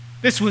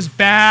 This was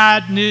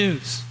bad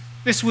news.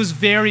 This was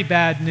very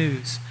bad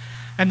news.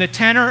 And the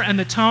tenor and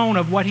the tone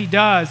of what he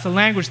does, the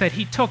language that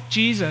he took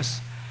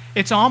Jesus,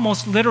 it's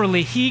almost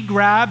literally he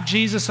grabbed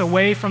Jesus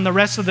away from the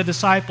rest of the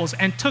disciples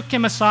and took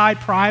him aside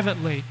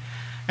privately.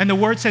 And the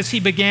word says he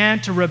began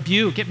to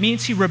rebuke. It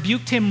means he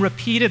rebuked him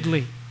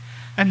repeatedly.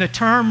 And the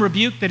term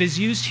rebuke that is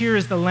used here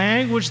is the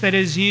language that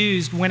is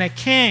used when a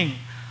king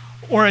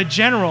or a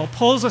general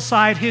pulls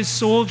aside his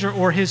soldier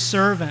or his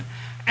servant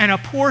and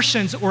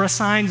apportions or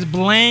assigns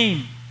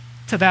blame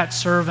to that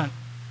servant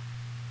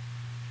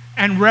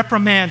and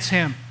reprimands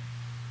him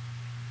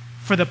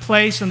for the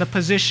place and the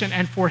position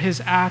and for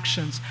his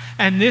actions.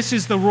 And this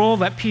is the role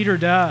that Peter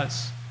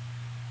does.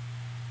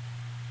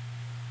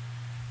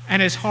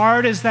 And as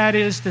hard as that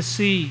is to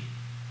see,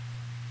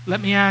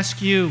 let me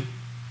ask you,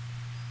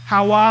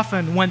 how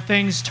often when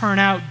things turn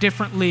out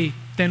differently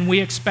than we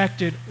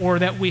expected or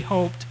that we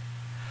hoped,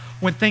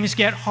 when things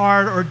get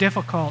hard or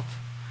difficult,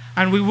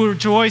 and we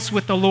rejoice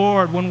with the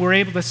Lord when we're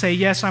able to say,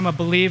 yes, I'm a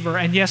believer,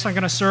 and yes, I'm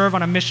going to serve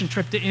on a mission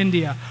trip to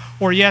India,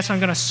 or yes, I'm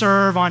going to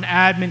serve on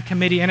admin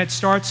committee, and it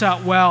starts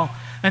out well,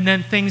 and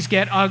then things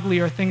get ugly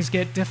or things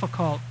get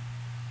difficult.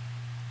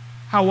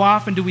 How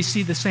often do we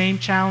see the same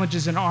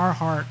challenges in our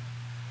heart,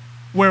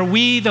 where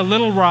we, the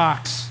little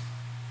rocks,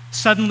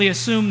 suddenly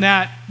assume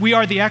that we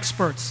are the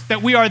experts,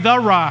 that we are the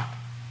rock.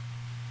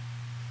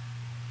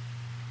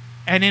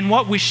 And in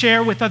what we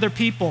share with other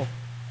people,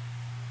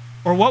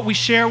 or what we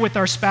share with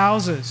our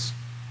spouses,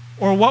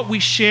 or what we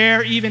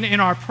share even in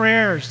our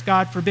prayers,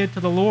 God forbid, to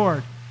the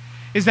Lord,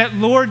 is that,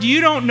 Lord,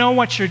 you don't know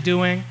what you're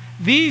doing.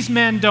 These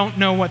men don't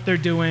know what they're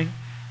doing.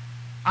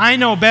 I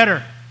know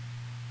better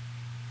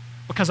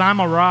because I'm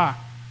a rock.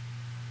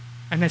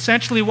 And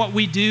essentially what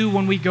we do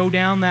when we go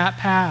down that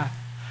path,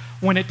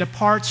 when it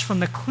departs from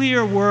the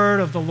clear word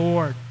of the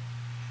Lord,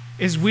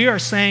 is we are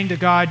saying to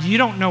God, you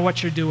don't know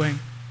what you're doing.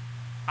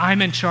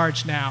 I'm in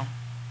charge now.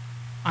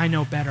 I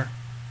know better.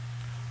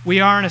 We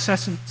are, in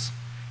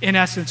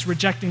essence,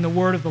 rejecting the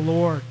word of the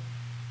Lord,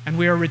 and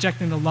we are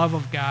rejecting the love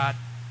of God.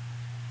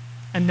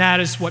 And that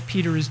is what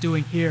Peter is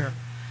doing here.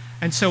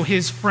 And so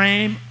his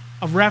frame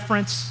of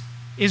reference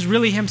is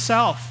really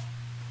himself.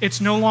 It's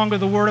no longer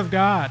the word of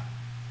God.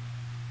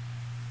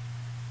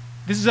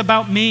 This is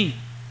about me,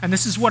 and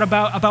this is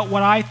about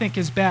what I think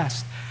is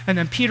best. And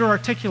then Peter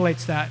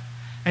articulates that,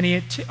 and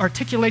he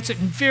articulates it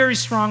in very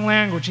strong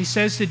language. He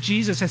says to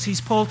Jesus as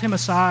he's pulled him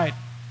aside,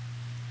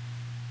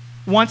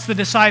 once the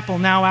disciple,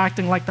 now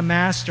acting like the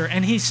master.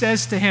 And he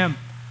says to him,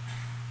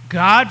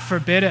 God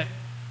forbid it.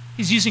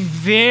 He's using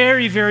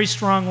very, very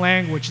strong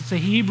language. It's a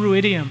Hebrew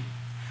idiom.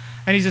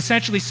 And he's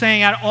essentially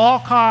saying, at all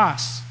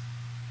costs,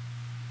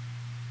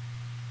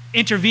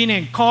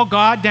 intervening, call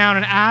God down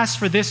and ask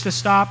for this to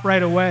stop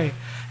right away.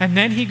 And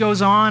then he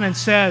goes on and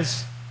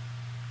says,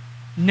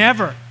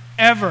 never,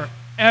 ever,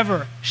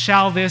 ever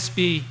shall this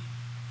be.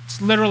 It's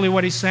literally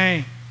what he's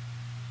saying.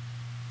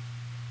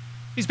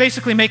 He's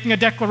basically making a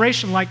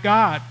declaration like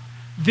God.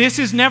 This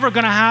is never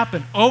going to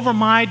happen over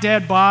my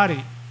dead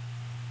body.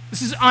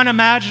 This is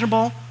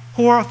unimaginable,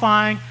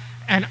 horrifying,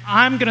 and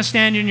I'm going to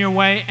stand in your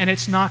way, and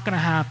it's not going to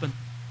happen.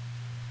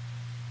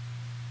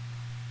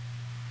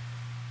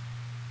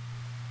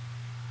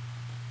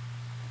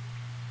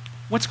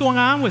 What's going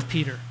on with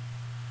Peter?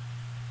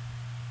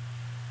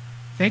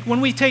 I think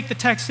when we take the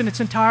text in its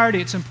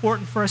entirety, it's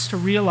important for us to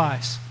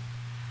realize,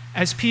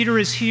 as Peter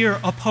is here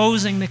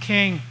opposing the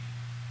king,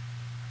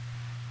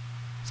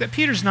 is that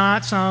Peter's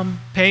not some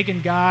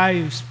pagan guy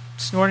who's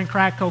snorting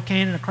crack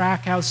cocaine in a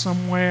crack house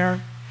somewhere.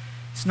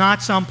 He's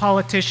not some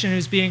politician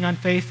who's being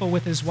unfaithful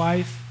with his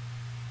wife.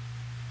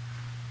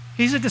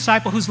 He's a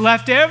disciple who's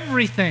left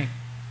everything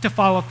to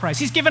follow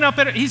Christ. He's given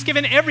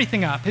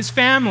everything up, his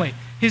family,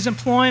 his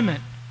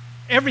employment,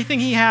 everything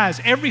he has,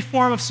 every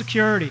form of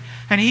security,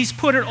 and he's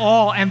put it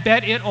all and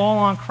bet it all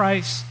on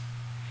Christ.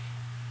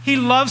 He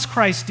loves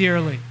Christ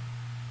dearly.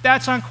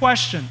 That's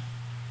unquestioned,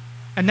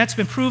 and that's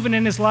been proven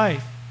in his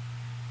life.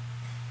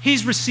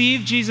 He's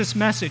received Jesus'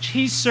 message.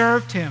 He's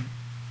served him.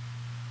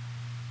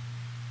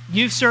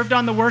 You've served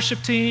on the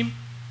worship team.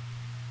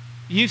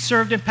 You've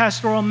served in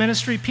pastoral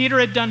ministry. Peter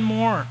had done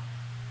more.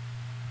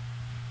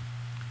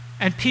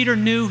 And Peter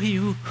knew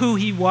who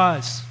he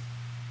was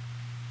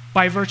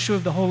by virtue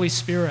of the Holy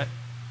Spirit.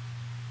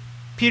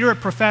 Peter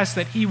had professed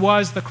that he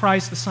was the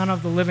Christ, the Son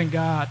of the living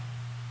God,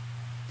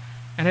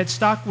 and had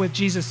stuck with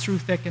Jesus through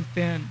thick and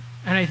thin.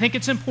 And I think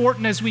it's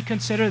important as we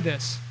consider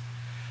this,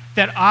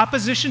 that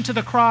opposition to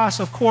the cross,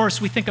 of course,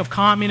 we think of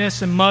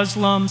communists and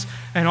Muslims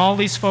and all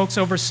these folks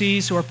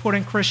overseas who are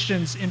putting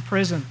Christians in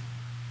prison.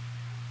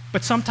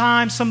 But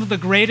sometimes some of the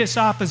greatest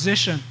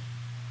opposition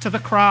to the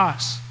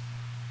cross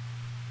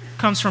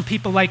comes from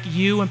people like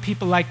you and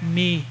people like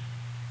me,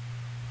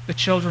 the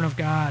children of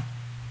God.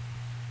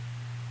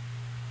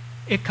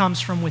 It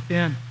comes from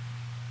within.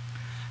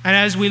 And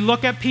as we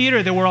look at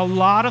Peter, there were a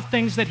lot of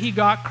things that he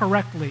got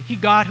correctly. He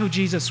got who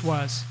Jesus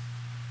was.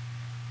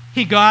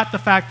 He got the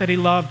fact that he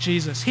loved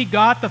Jesus. He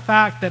got the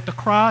fact that the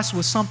cross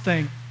was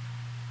something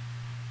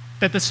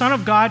that the Son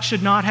of God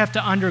should not have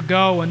to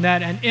undergo, and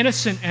that an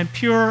innocent and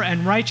pure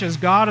and righteous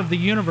God of the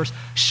universe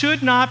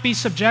should not be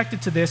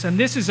subjected to this. And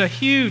this is a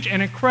huge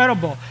and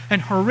incredible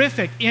and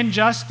horrific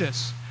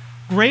injustice,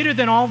 greater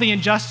than all the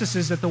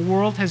injustices that the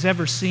world has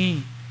ever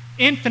seen,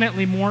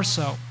 infinitely more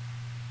so.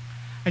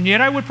 And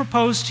yet I would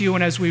propose to you,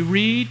 and as we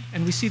read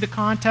and we see the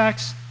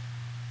context,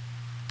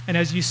 and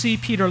as you see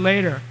Peter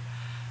later,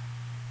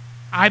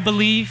 I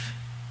believe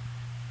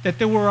that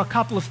there were a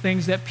couple of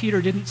things that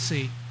Peter didn't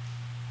see.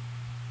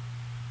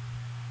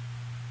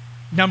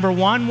 Number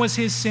one was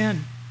his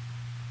sin,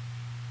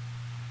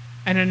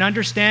 and an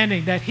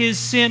understanding that his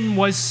sin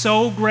was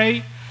so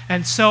great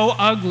and so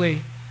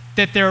ugly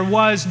that there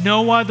was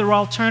no other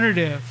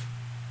alternative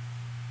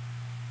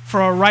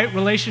for a right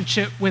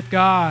relationship with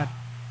God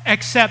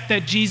except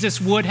that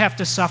Jesus would have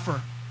to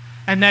suffer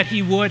and that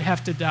he would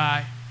have to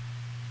die.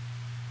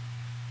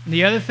 And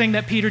the other thing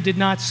that Peter did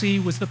not see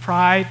was the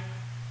pride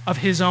of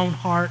his own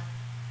heart.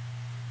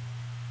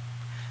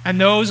 And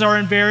those are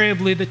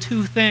invariably the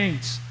two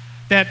things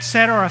that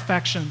set our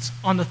affections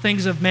on the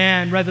things of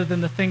man rather than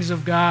the things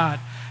of God,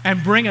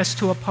 and bring us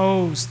to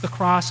oppose the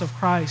cross of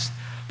Christ.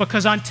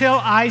 Because until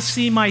I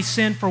see my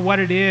sin for what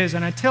it is,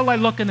 and until I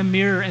look in the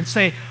mirror and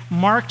say,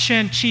 Mark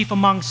Chin, chief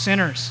among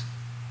sinners,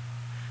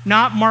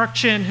 not Mark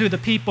Chin, who the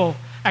people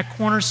at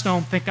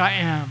Cornerstone think I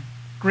am,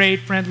 great,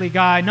 friendly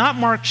guy. Not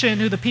Mark Chin,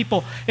 who the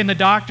people in the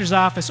doctor's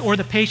office or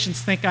the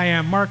patients think I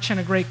am. Mark Chin,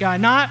 a great guy.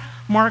 Not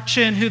Mark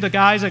Chin, who the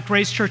guys at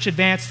Grace Church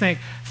Advance think,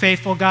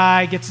 faithful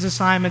guy, gets his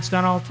assignments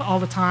done all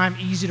the time,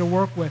 easy to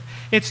work with.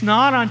 It's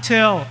not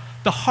until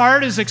the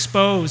heart is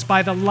exposed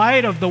by the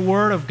light of the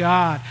Word of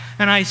God,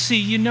 and I see,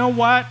 you know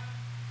what?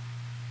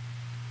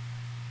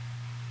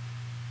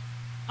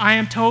 I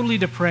am totally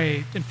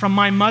depraved, and from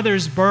my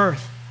mother's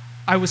birth,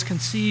 I was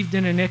conceived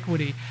in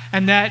iniquity,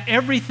 and that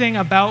everything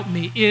about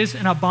me is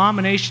an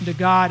abomination to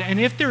God. And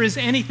if there is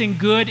anything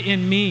good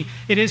in me,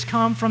 it has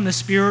come from the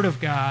Spirit of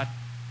God.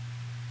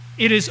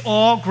 It is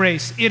all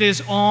grace. It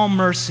is all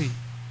mercy.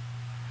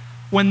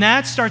 When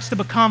that starts to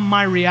become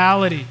my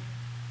reality,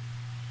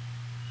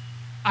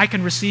 I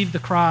can receive the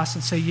cross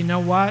and say, you know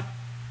what?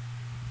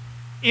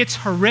 It's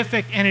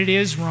horrific and it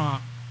is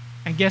wrong.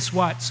 And guess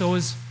what? So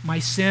is my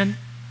sin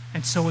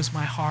and so is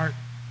my heart.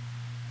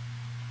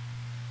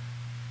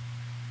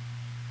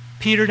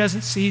 Peter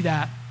doesn't see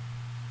that.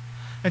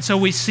 And so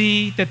we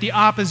see that the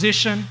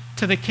opposition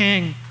to the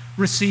king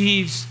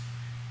receives,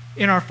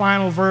 in our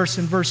final verse,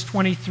 in verse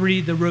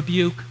 23, the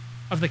rebuke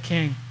of the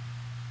king.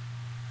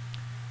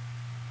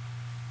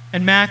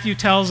 And Matthew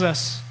tells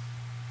us,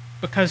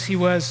 because he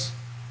was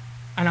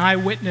an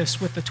eyewitness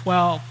with the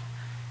 12,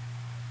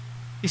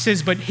 he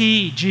says, but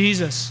he,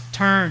 Jesus,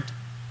 turned.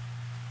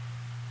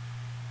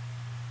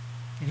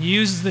 And he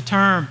uses the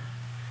term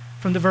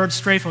from the verb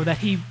strafo, that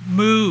he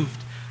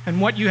moved. And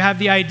what you have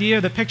the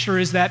idea, the picture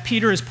is that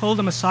Peter has pulled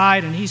him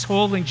aside and he's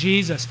holding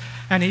Jesus.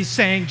 And he's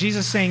saying,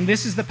 Jesus saying,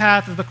 this is the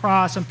path of the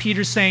cross. And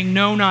Peter's saying,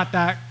 no, not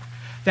that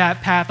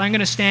path. I'm going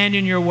to stand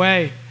in your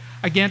way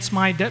against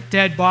my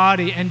dead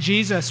body. And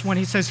Jesus, when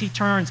he says he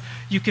turns,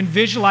 you can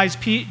visualize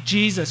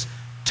Jesus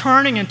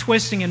turning and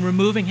twisting and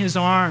removing his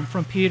arm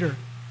from Peter.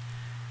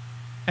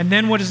 And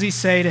then what does he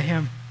say to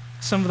him?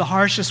 Some of the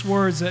harshest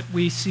words that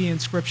we see in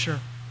Scripture.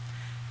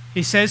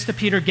 He says to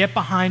Peter, get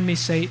behind me,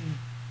 Satan.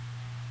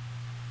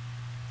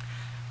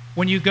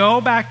 When you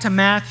go back to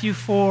Matthew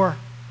 4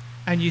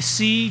 and you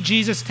see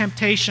Jesus'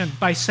 temptation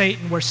by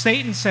Satan, where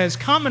Satan says,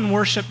 come and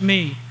worship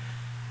me,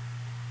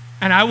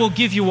 and I will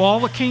give you all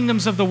the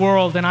kingdoms of the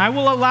world, and I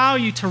will allow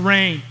you to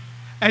reign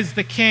as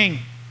the king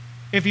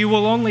if you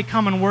will only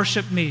come and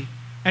worship me,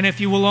 and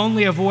if you will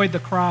only avoid the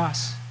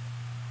cross.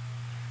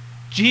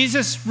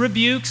 Jesus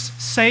rebukes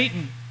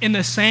Satan in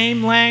the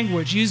same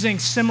language, using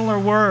similar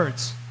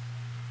words.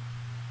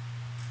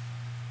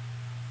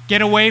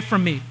 Get away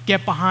from me,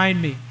 get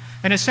behind me.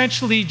 And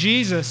essentially,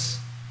 Jesus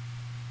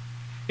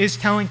is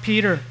telling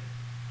Peter,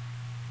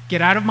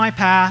 get out of my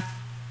path,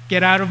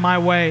 get out of my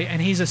way.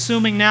 And he's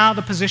assuming now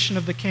the position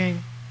of the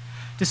king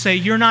to say,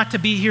 you're not to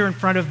be here in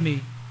front of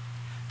me.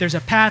 There's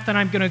a path that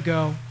I'm going to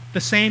go, the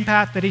same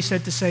path that he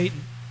said to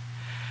Satan.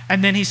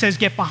 And then he says,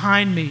 get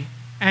behind me.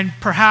 And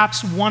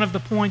perhaps one of the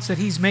points that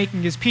he's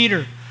making is,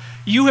 Peter,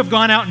 you have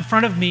gone out in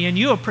front of me and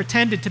you have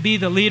pretended to be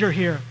the leader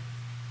here.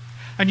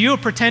 And you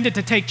have pretended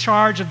to take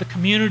charge of the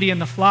community and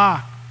the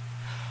flock.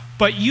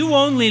 But you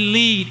only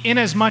lead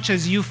inasmuch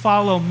as you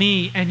follow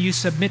me and you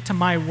submit to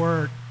my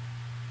word.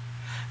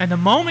 And the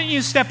moment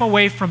you step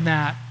away from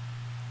that,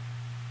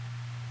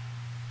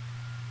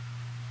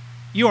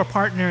 you are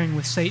partnering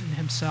with Satan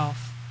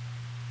himself.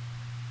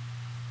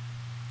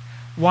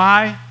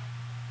 Why?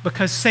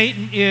 Because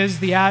Satan is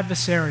the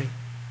adversary.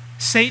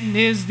 Satan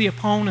is the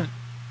opponent.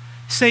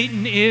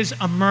 Satan is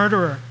a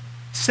murderer.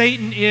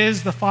 Satan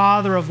is the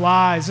father of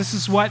lies. This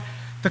is what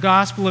the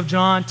Gospel of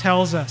John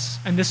tells us,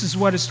 and this is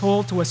what is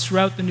told to us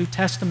throughout the New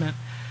Testament.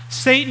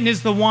 Satan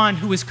is the one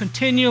who is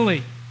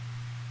continually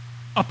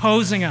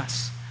opposing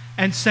us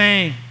and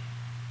saying,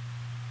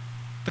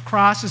 the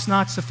cross is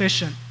not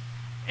sufficient.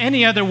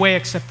 Any other way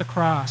except the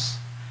cross.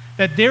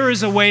 That there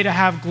is a way to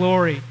have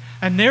glory,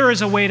 and there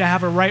is a way to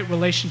have a right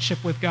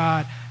relationship with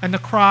God, and the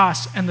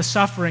cross and the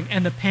suffering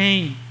and the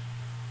pain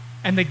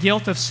and the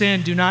guilt of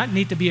sin do not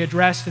need to be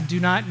addressed and do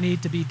not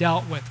need to be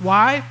dealt with.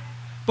 Why?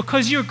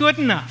 Because you're good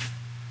enough.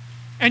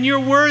 And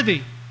you're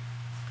worthy.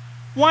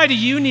 Why do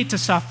you need to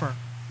suffer?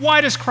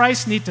 Why does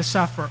Christ need to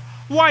suffer?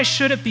 Why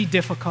should it be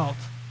difficult?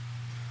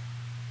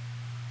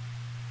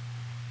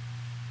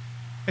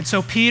 And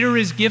so Peter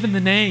is given the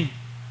name,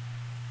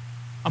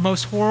 a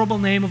most horrible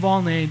name of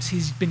all names.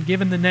 He's been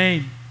given the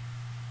name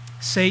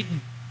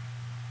Satan.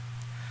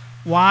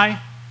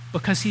 Why?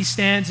 Because he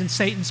stands in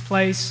Satan's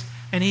place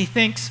and he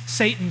thinks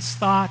Satan's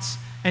thoughts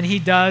and he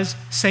does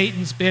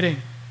Satan's bidding.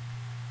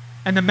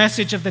 And the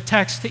message of the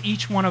text to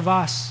each one of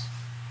us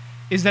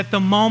is that the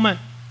moment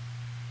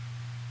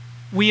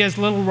we as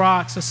little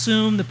rocks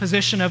assume the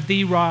position of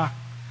the rock,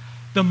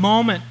 the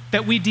moment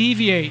that we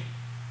deviate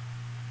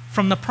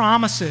from the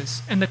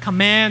promises and the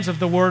commands of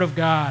the Word of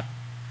God,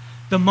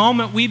 the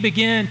moment we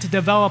begin to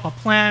develop a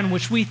plan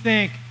which we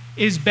think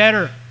is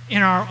better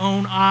in our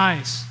own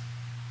eyes,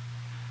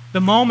 the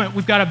moment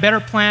we've got a better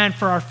plan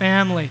for our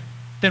family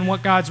than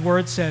what God's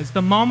Word says,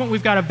 the moment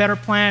we've got a better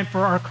plan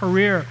for our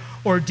career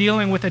or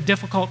dealing with a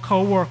difficult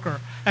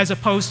coworker, as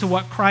opposed to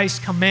what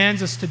Christ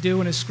commands us to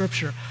do in His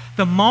Scripture.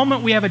 The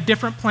moment we have a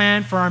different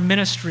plan for our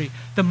ministry,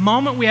 the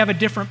moment we have a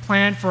different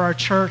plan for our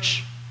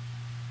church,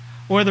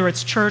 whether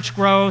it's church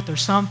growth or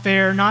some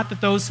fair, not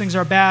that those things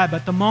are bad,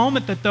 but the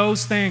moment that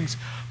those things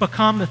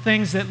become the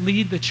things that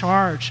lead the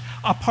charge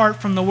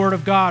apart from the Word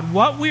of God,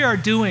 what we are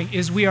doing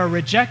is we are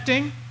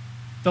rejecting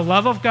the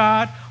love of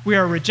God, we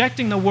are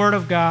rejecting the Word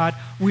of God,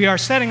 we are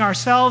setting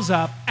ourselves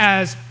up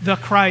as the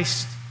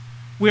Christ.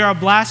 We are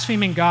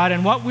blaspheming God,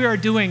 and what we are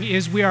doing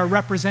is we are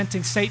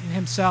representing Satan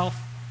himself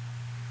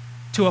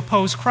to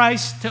oppose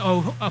Christ,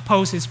 to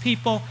oppose his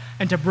people,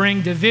 and to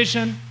bring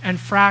division and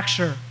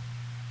fracture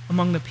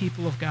among the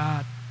people of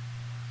God.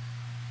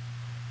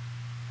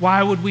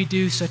 Why would we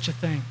do such a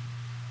thing?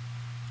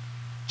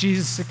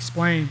 Jesus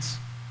explains.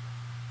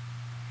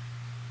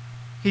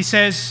 He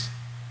says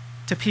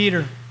to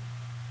Peter,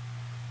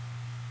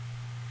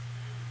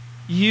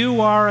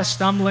 you are a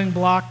stumbling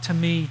block to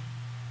me.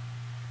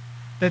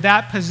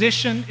 That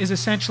position is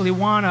essentially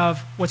one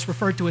of what's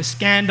referred to as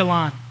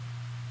scandalon.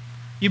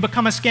 You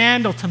become a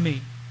scandal to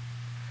me.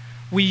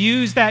 We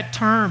use that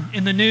term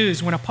in the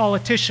news when a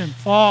politician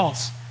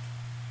falls,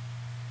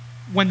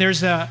 when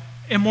there's an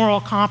immoral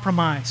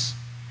compromise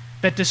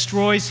that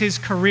destroys his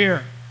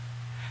career.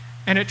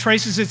 And it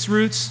traces its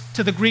roots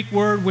to the Greek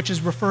word, which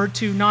is referred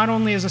to not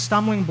only as a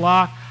stumbling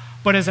block,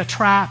 but as a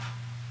trap.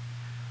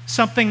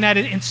 Something that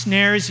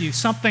ensnares you,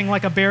 something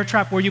like a bear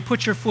trap where you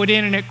put your foot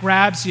in and it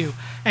grabs you,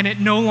 and it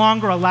no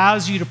longer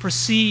allows you to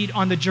proceed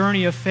on the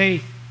journey of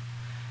faith.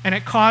 And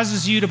it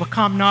causes you to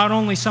become not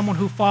only someone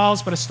who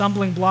falls, but a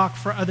stumbling block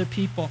for other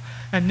people.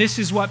 And this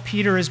is what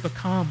Peter has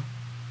become.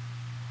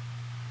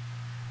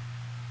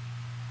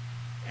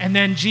 And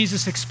then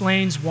Jesus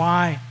explains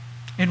why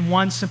in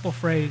one simple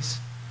phrase.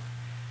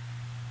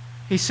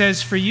 He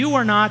says, "For you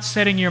are not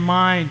setting your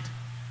mind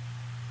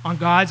on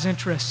God's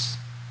interests,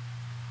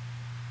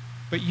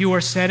 but you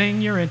are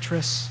setting your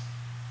interests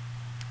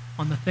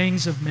on the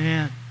things of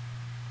man."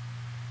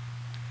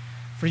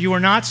 For you are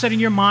not setting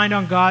your mind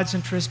on God's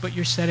interests, but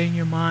you're setting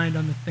your mind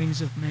on the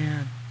things of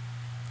man.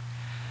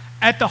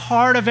 At the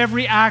heart of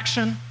every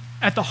action,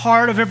 at the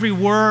heart of every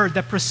word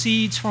that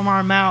proceeds from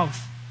our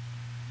mouth,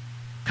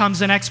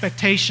 comes an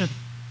expectation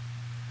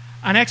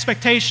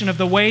of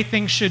the way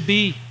things should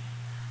be,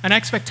 an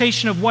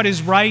expectation of what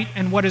is right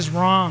and what is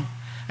wrong.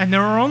 And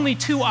there are only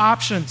two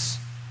options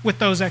with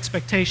those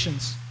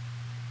expectations.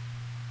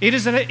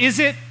 Is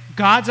it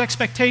God's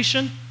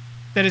expectation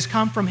that has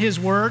come from His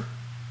Word?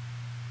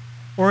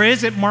 Or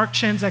is it Mark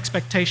Chin's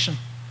expectation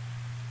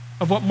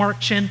of what Mark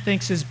Chin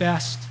thinks is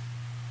best?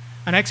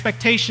 An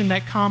expectation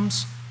that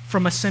comes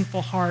from a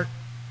sinful heart.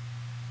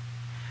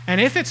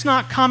 And if it's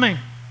not coming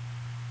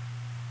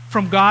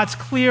from God's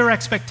clear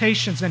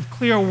expectations and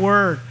clear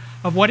word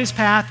of what His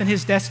path and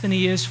His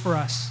destiny is for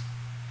us,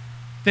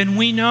 then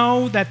we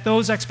know that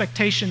those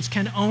expectations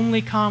can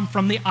only come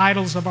from the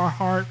idols of our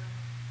heart,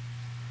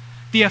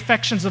 the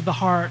affections of the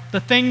heart, the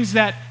things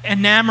that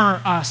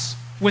enamor us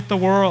with the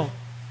world.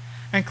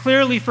 And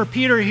clearly for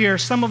Peter here,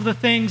 some of the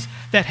things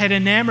that had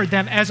enamored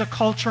them as a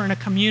culture and a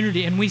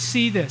community, and we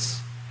see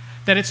this,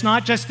 that it's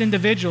not just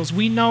individuals.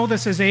 We know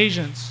this as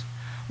Asians.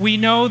 We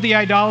know the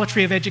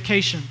idolatry of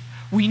education.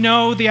 We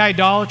know the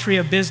idolatry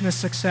of business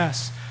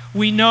success.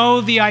 We know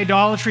the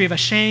idolatry of a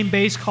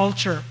shame-based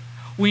culture.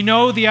 We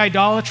know the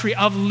idolatry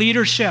of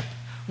leadership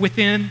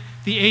within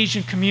the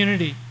Asian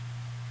community.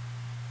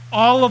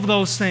 All of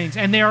those things,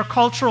 and they are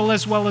cultural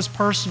as well as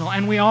personal,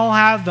 and we all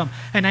have them.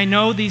 And I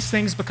know these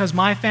things because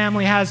my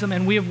family has them,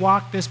 and we have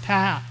walked this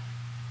path.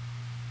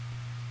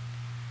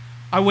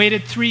 I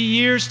waited 3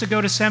 years to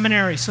go to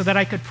seminary so that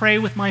I could pray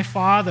with my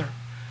father,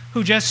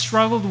 who just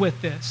struggled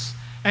with this,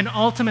 and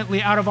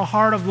ultimately, out of a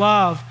heart of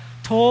love,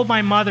 told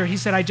my mother, he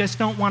said, "I just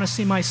don't want to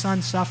see my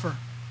son suffer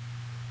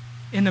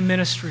in the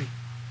ministry."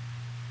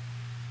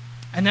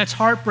 And that's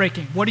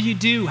heartbreaking. What do you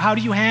do? How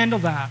do you handle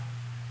that?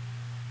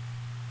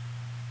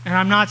 And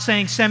I'm not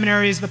saying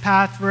seminary is the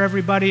path for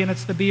everybody and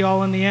it's the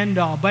be-all and the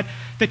end-all, but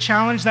the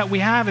challenge that we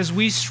have is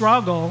we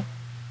struggle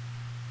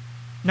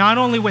not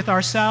only with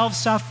ourselves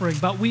suffering,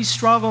 but we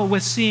struggle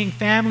with seeing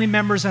family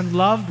members and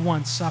loved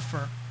ones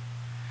suffer.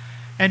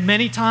 And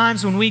many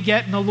times when we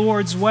get in the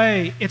Lord's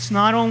way, it's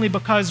not only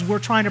because we're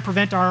trying to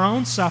prevent our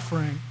own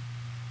suffering,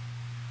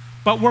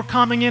 but we're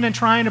coming in and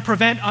trying to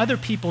prevent other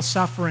people's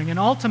suffering. And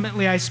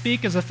ultimately, I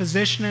speak as a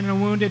physician and a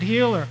wounded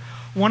healer.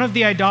 One of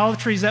the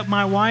idolatries that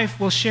my wife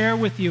will share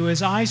with you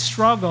is I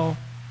struggle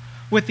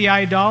with the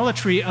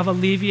idolatry of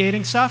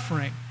alleviating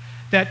suffering.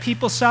 That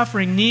people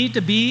suffering need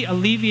to be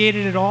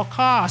alleviated at all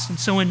costs. And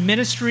so in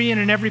ministry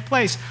and in every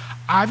place,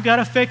 I've got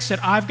to fix it.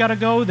 I've got to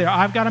go there.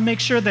 I've got to make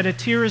sure that a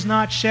tear is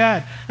not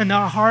shed and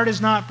that a heart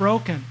is not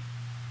broken.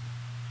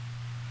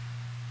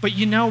 But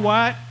you know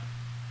what?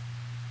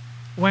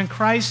 When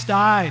Christ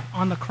died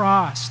on the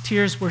cross,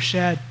 tears were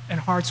shed and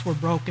hearts were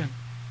broken.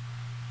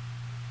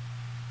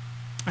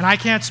 And I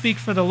can't speak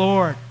for the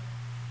Lord,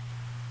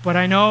 but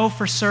I know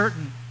for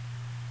certain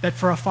that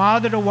for a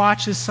father to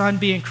watch his son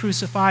being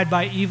crucified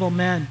by evil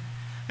men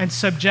and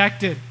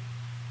subjected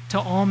to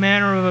all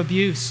manner of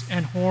abuse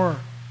and horror,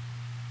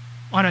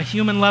 on a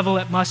human level,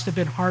 it must have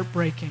been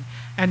heartbreaking.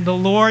 And the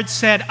Lord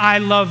said, "I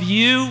love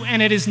you,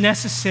 and it is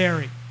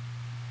necessary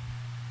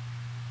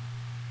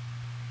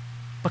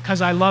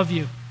because I love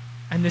you."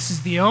 And this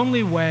is the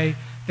only way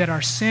that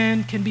our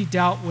sin can be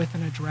dealt with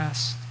and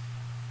addressed.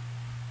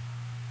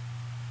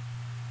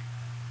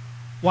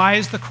 Why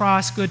is the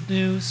cross good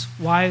news?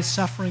 Why is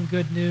suffering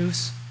good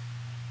news?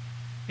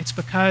 It's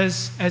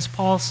because, as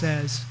Paul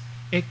says,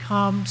 it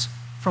comes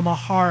from a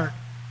heart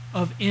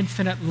of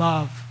infinite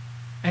love,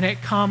 and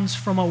it comes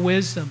from a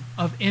wisdom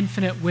of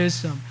infinite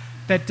wisdom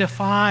that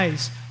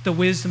defies the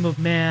wisdom of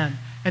man,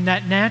 and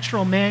that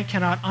natural man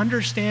cannot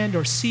understand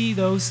or see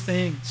those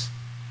things,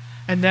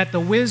 and that the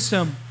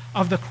wisdom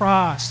of the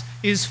cross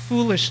is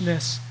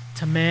foolishness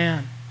to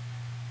man.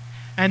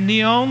 And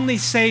the only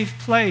safe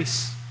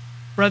place,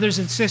 brothers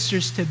and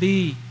sisters, to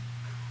be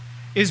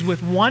is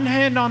with one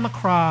hand on the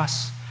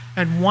cross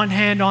and one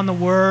hand on the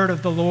word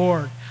of the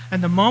Lord.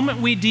 And the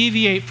moment we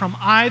deviate from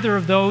either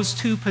of those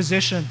two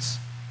positions,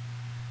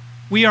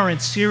 we are in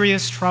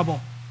serious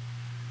trouble.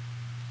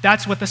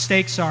 That's what the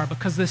stakes are,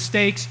 because the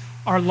stakes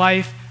are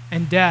life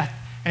and death.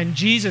 And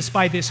Jesus,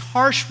 by this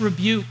harsh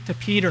rebuke to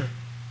Peter,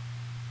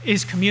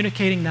 is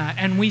communicating that.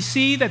 And we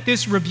see that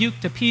this rebuke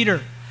to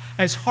Peter,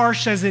 as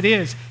harsh as it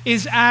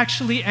is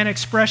actually an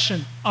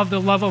expression of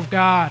the love of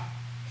God.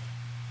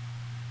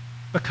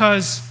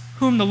 Because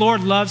whom the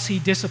Lord loves, he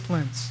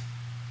disciplines.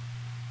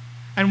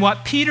 And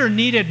what Peter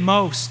needed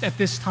most at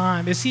this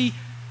time is he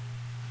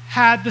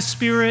had the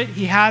Spirit,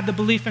 he had the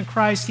belief in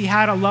Christ, he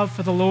had a love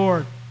for the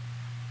Lord.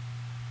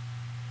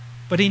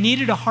 But he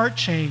needed a heart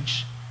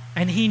change,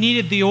 and he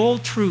needed the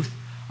old truth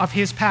of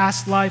his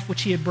past life,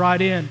 which he had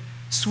brought in,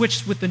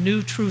 switched with the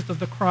new truth of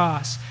the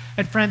cross.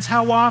 And friends,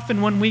 how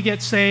often when we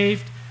get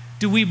saved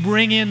do we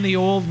bring in the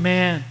old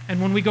man?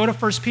 And when we go to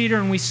 1 Peter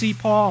and we see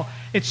Paul,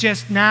 it's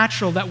just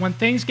natural that when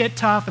things get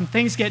tough and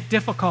things get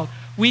difficult,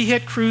 we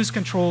hit cruise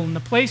control, and the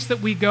place that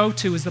we go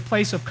to is the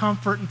place of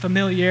comfort and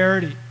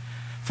familiarity.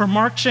 For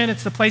Mark Chin,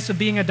 it's the place of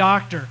being a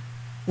doctor,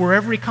 where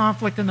every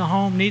conflict in the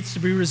home needs to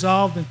be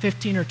resolved in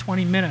 15 or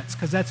 20 minutes,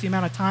 because that's the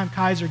amount of time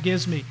Kaiser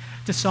gives me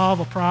to solve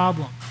a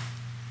problem.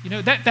 You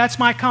know, that's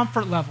my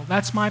comfort level.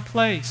 That's my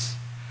place.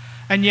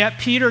 And yet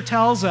Peter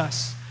tells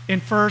us in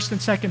 1 and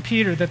 2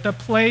 Peter that the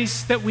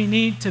place that we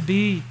need to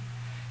be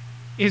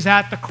is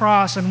at the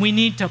cross, and we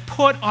need to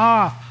put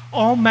off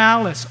all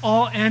malice,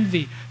 all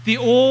envy, the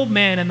old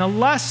man and the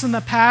lusts and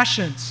the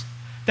passions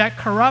that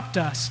corrupt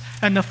us,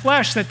 and the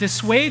flesh that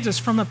dissuades us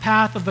from the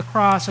path of the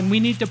cross. And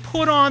we need to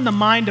put on the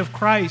mind of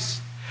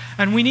Christ,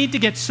 and we need to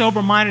get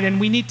sober-minded, and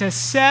we need to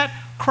set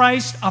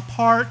Christ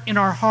apart in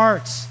our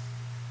hearts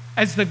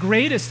as the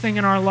greatest thing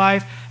in our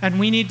life, and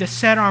we need to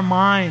set our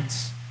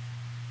minds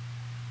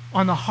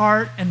on the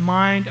heart and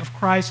mind of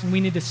Christ, and we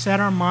need to set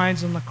our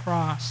minds on the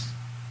cross.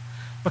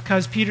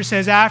 Because Peter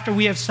says, after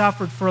we have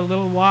suffered for a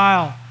little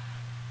while,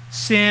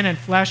 sin and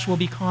flesh will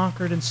be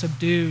conquered and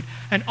subdued.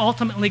 And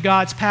ultimately,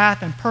 God's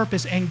path and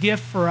purpose and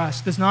gift for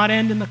us does not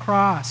end in the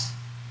cross.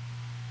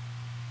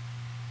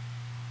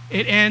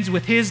 It ends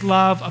with his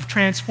love of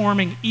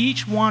transforming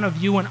each one of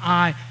you and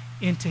I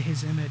into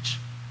his image.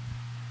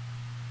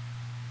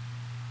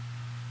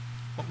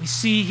 What we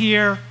see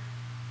here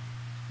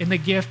in the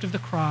gift of the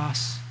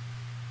cross,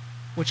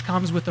 which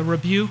comes with a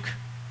rebuke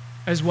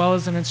as well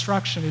as an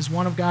instruction, is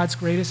one of God's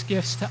greatest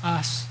gifts to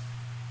us.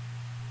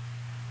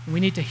 We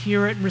need to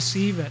hear it and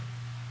receive it.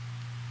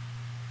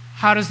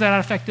 How does that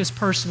affect us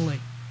personally?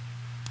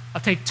 I'll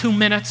take 2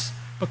 minutes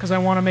because I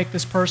want to make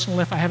this personal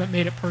if I haven't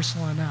made it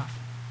personal enough.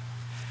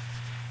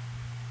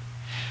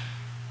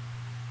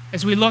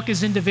 As we look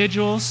as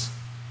individuals,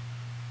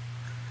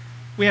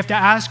 we have to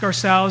ask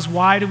ourselves,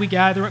 why do we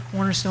gather at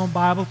Cornerstone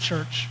Bible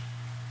Church?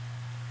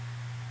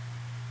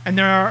 And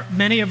there are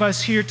many of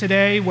us here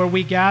today where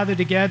we gather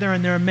together,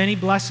 and there are many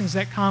blessings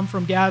that come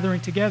from gathering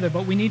together,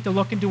 but we need to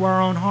look into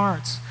our own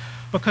hearts,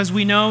 because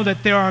we know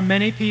that there are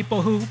many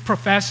people who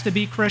profess to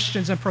be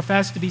Christians and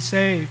profess to be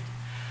saved.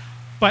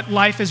 But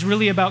life is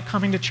really about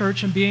coming to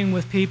church and being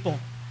with people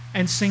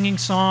and singing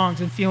songs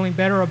and feeling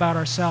better about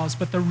ourselves.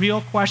 But the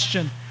real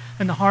question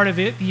and the heart of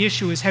it, the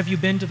issue is, have you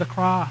been to the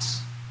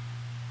cross?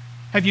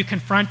 Have you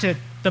confronted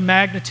the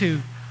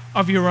magnitude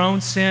of your own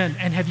sin?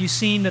 And have you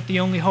seen that the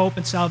only hope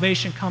and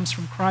salvation comes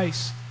from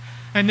Christ?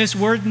 And this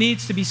word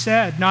needs to be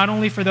said, not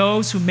only for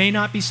those who may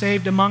not be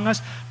saved among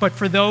us, but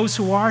for those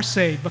who are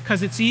saved,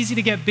 because it's easy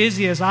to get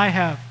busy as I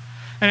have,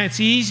 and it's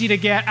easy to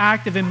get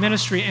active in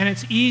ministry, and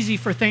it's easy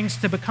for things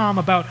to become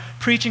about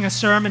preaching a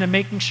sermon and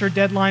making sure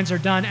deadlines are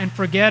done and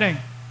forgetting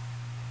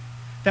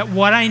that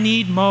what I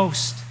need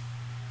most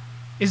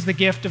is the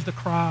gift of the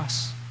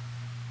cross.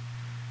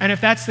 And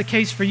if that's the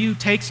case for you,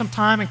 take some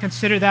time and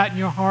consider that in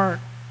your heart.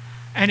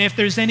 And if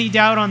there's any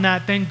doubt on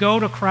that, then go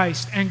to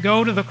Christ and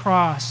go to the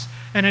cross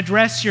and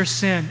address your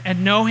sin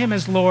and know him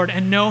as Lord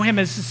and know him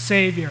as his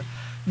Savior,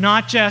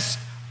 not just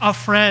a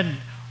friend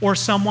or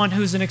someone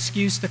who's an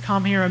excuse to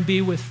come here and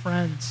be with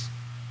friends.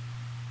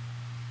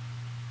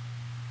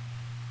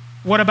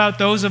 What about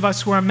those of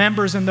us who are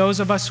members and those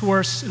of us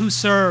who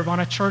serve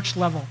on a church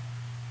level?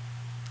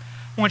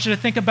 I want you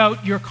to think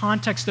about your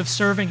context of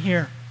serving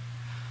here.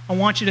 I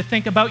want you to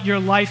think about your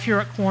life here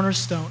at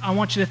Cornerstone. I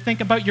want you to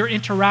think about your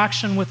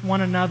interaction with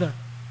one another.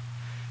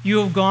 You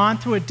have gone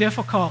through a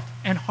difficult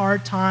and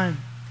hard time.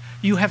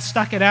 You have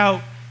stuck it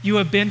out. You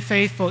have been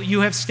faithful. You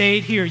have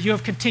stayed here. You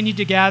have continued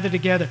to gather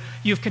together.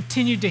 You have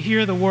continued to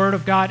hear the word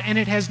of God, and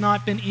it has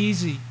not been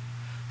easy.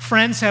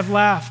 Friends have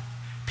left.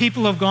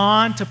 People have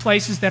gone to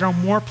places that are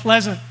more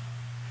pleasant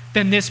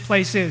than this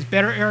place is.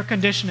 Better air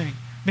conditioning,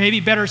 maybe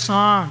better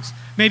songs,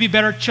 maybe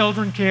better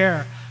children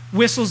care,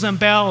 whistles and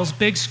bells,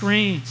 big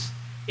screens.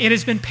 It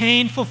has been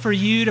painful for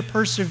you to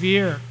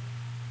persevere.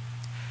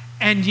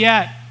 And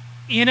yet,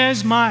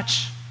 inasmuch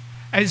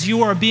as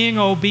you are being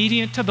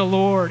obedient to the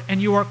Lord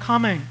and you are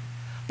coming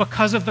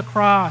because of the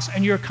cross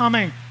and you're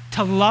coming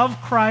to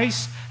love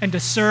Christ and to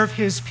serve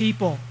his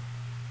people,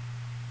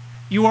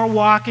 you are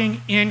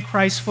walking in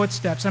Christ's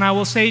footsteps. And I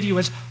will say to you,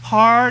 as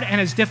hard and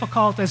as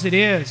difficult as it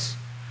is,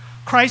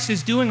 Christ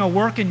is doing a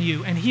work in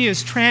you, and he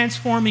is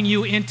transforming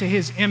you into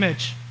his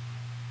image.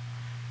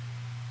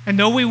 And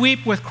though we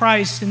weep with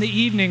Christ in the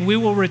evening, we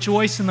will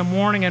rejoice in the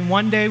morning, and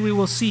one day we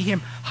will see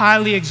him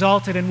highly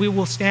exalted, and we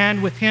will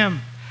stand with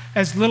him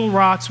as little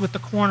rocks with the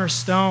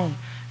cornerstone.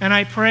 And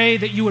I pray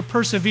that you would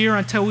persevere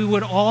until we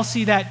would all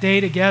see that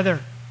day together.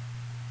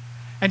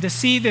 And to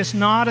see this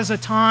not as a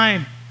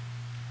time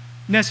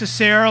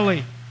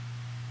necessarily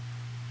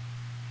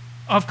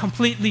of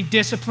completely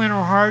discipline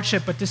or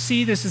hardship, but to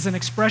see this as an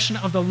expression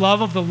of the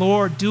love of the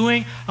Lord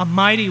doing a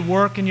mighty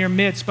work in your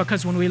midst.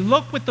 Because when we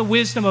look with the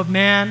wisdom of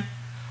man,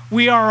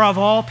 we are of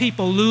all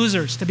people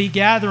losers to be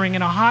gathering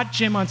in a hot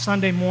gym on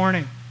Sunday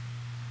morning.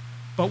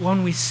 But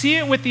when we see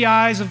it with the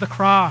eyes of the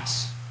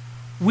cross,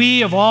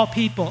 we of all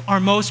people are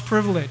most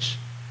privileged.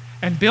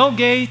 And Bill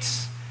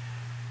Gates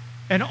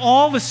and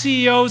all the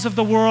CEOs of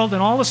the world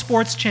and all the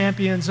sports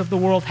champions of the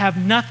world have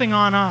nothing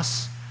on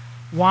us.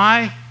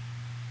 Why?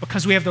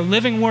 Because we have the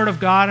living Word of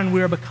God and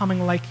we are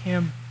becoming like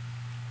Him.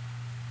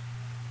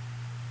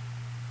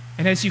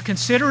 And as you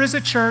consider as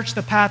a church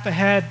the path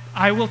ahead,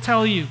 I will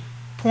tell you,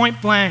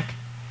 point blank,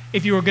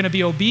 if you are going to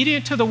be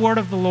obedient to the Word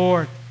of the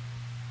Lord,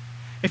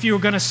 if you are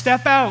going to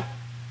step out,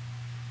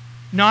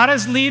 not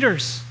as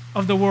leaders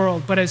of the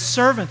world, but as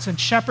servants and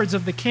shepherds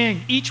of the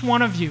King, each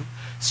one of you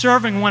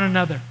serving one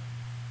another,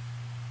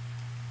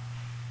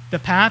 the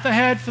path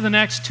ahead for the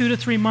next 2 to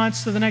 3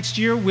 months to the next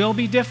year will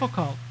be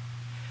difficult.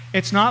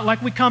 It's not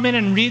like we come in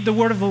and read the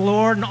Word of the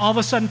Lord and all of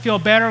a sudden feel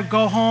better,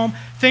 go home.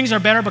 Things are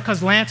better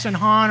because Lance and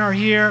Han are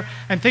here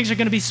and things are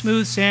going to be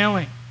smooth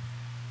sailing.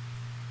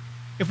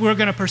 If we're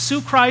going to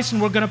pursue Christ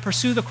and we're going to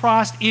pursue the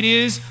cross, it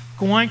is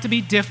going to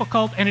be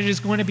difficult and it is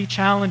going to be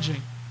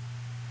challenging.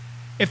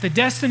 If the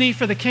destiny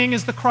for the King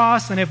is the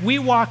cross, and if we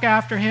walk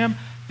after Him,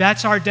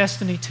 that's our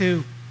destiny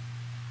too.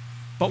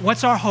 But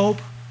what's our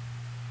hope?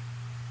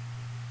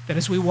 That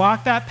as we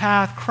walk that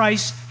path,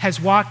 Christ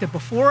has walked it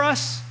before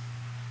us,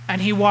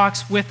 and He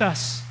walks with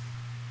us.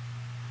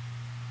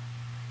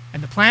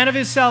 And the plan of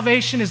His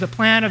salvation is a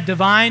plan of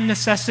divine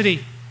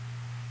necessity.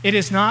 It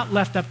is not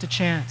left up to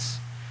chance.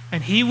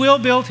 And He will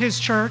build His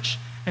church,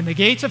 and the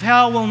gates of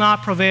hell will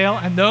not prevail,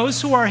 and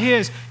those who are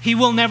His, He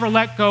will never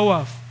let go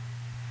of.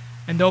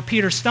 And though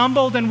Peter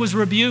stumbled and was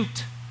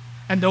rebuked,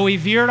 and though he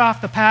veered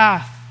off the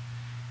path,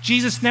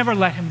 Jesus never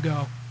let him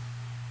go.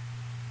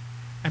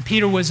 And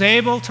Peter was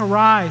able to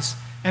rise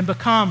and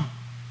become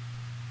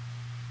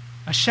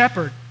a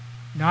shepherd,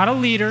 not a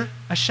leader,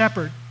 a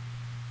shepherd,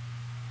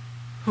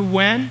 who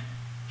when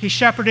he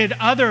shepherded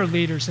other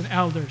leaders and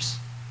elders,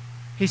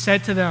 he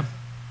said to them,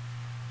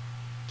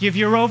 give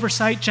your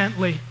oversight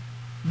gently,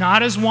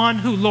 not as one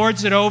who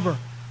lords it over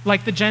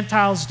like the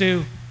Gentiles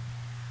do,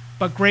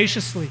 but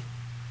graciously,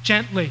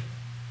 gently,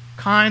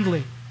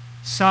 kindly,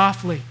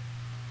 softly.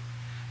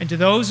 And to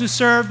those who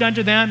served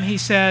under them, he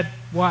said,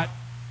 what?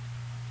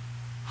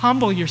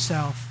 Humble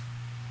yourself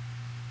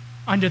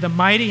under the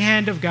mighty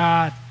hand of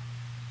God.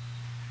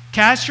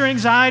 Cast your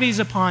anxieties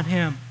upon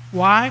Him.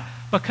 Why?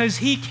 Because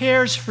He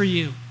cares for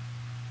you.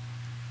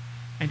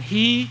 And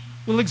He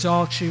will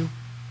exalt you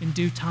in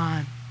due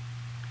time.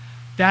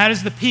 That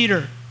is the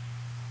Peter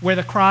where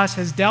the cross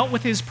has dealt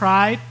with his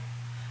pride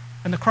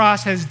and the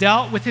cross has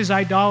dealt with his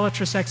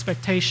idolatrous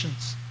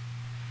expectations.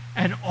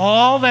 And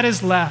all that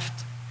is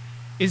left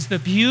is the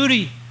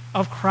beauty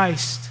of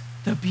Christ,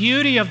 the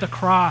beauty of the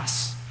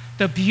cross,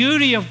 the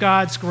beauty of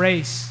God's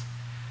grace,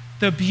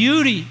 the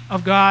beauty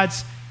of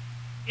God's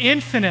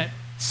infinite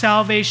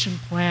salvation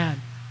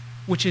plan,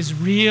 which is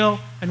real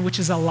and which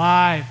is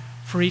alive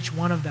for each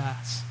one of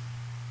us.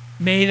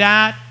 May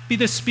that be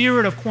the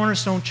spirit of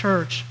Cornerstone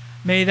Church.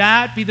 May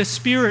that be the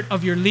spirit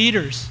of your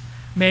leaders.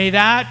 May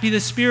that be the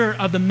spirit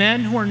of the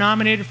men who are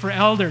nominated for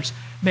elders.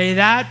 May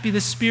that be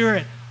the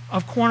spirit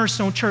of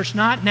Cornerstone Church,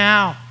 not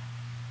now,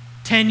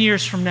 10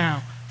 years from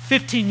now,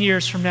 15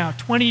 years from now,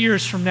 20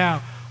 years from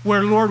now,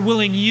 where, Lord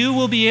willing, you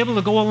will be able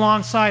to go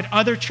alongside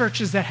other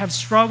churches that have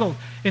struggled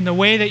in the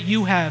way that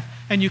you have,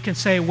 and you can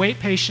say, wait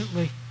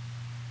patiently.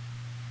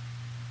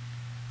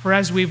 For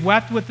as we've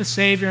wept with the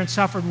Savior and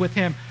suffered with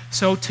Him,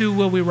 so too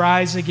will we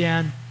rise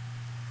again,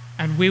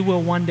 and we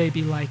will one day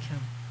be like Him.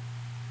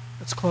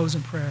 Let's close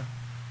in prayer.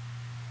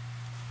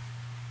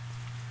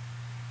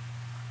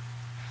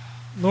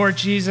 Lord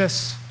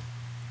Jesus,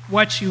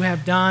 what you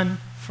have done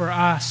for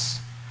us,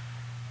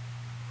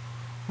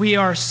 we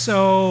are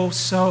so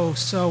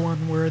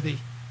unworthy.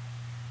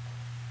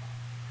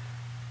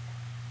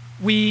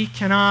 We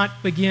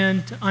cannot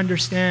begin to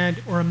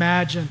understand or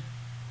imagine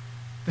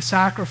the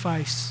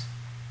sacrifice,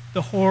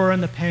 the horror,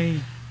 and the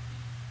pain.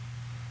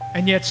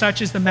 And yet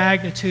such is the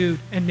magnitude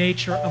and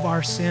nature of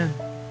our sin.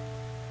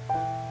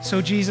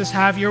 So Jesus,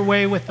 have your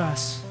way with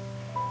us.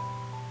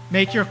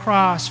 Make your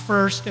cross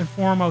first and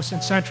foremost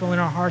and central in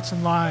our hearts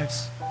and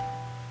lives.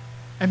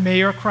 And may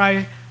your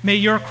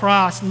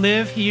cross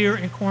live here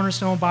in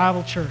Cornerstone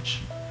Bible Church.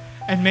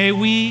 And may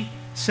we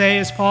say,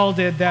 as Paul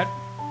did, that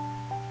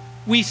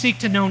we seek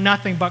to know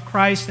nothing but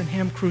Christ and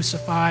Him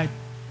crucified.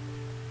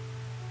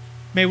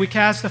 May we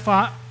cast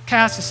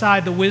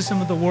aside the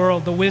wisdom of the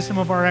world, the wisdom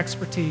of our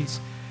expertise.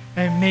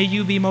 And may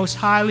you be most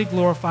highly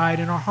glorified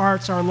in our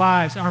hearts, our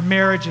lives, our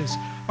marriages,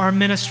 our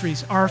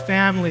ministries, our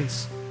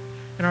families,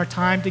 and our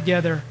time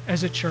together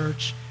as a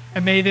church.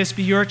 And may this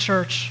be your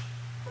church.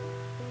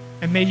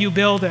 And may you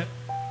build it.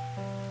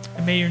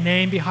 And may your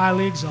name be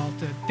highly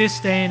exalted this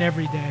day and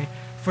every day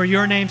for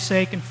your name's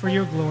sake and for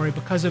your glory,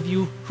 because of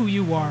you, who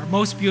you are,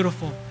 most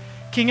beautiful,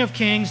 King of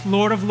kings,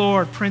 Lord of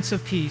lords, Prince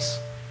of peace.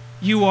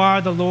 You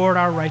are the Lord,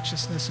 our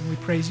righteousness, and we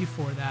praise you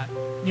for that.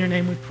 In your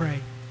name we pray.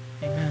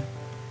 Amen.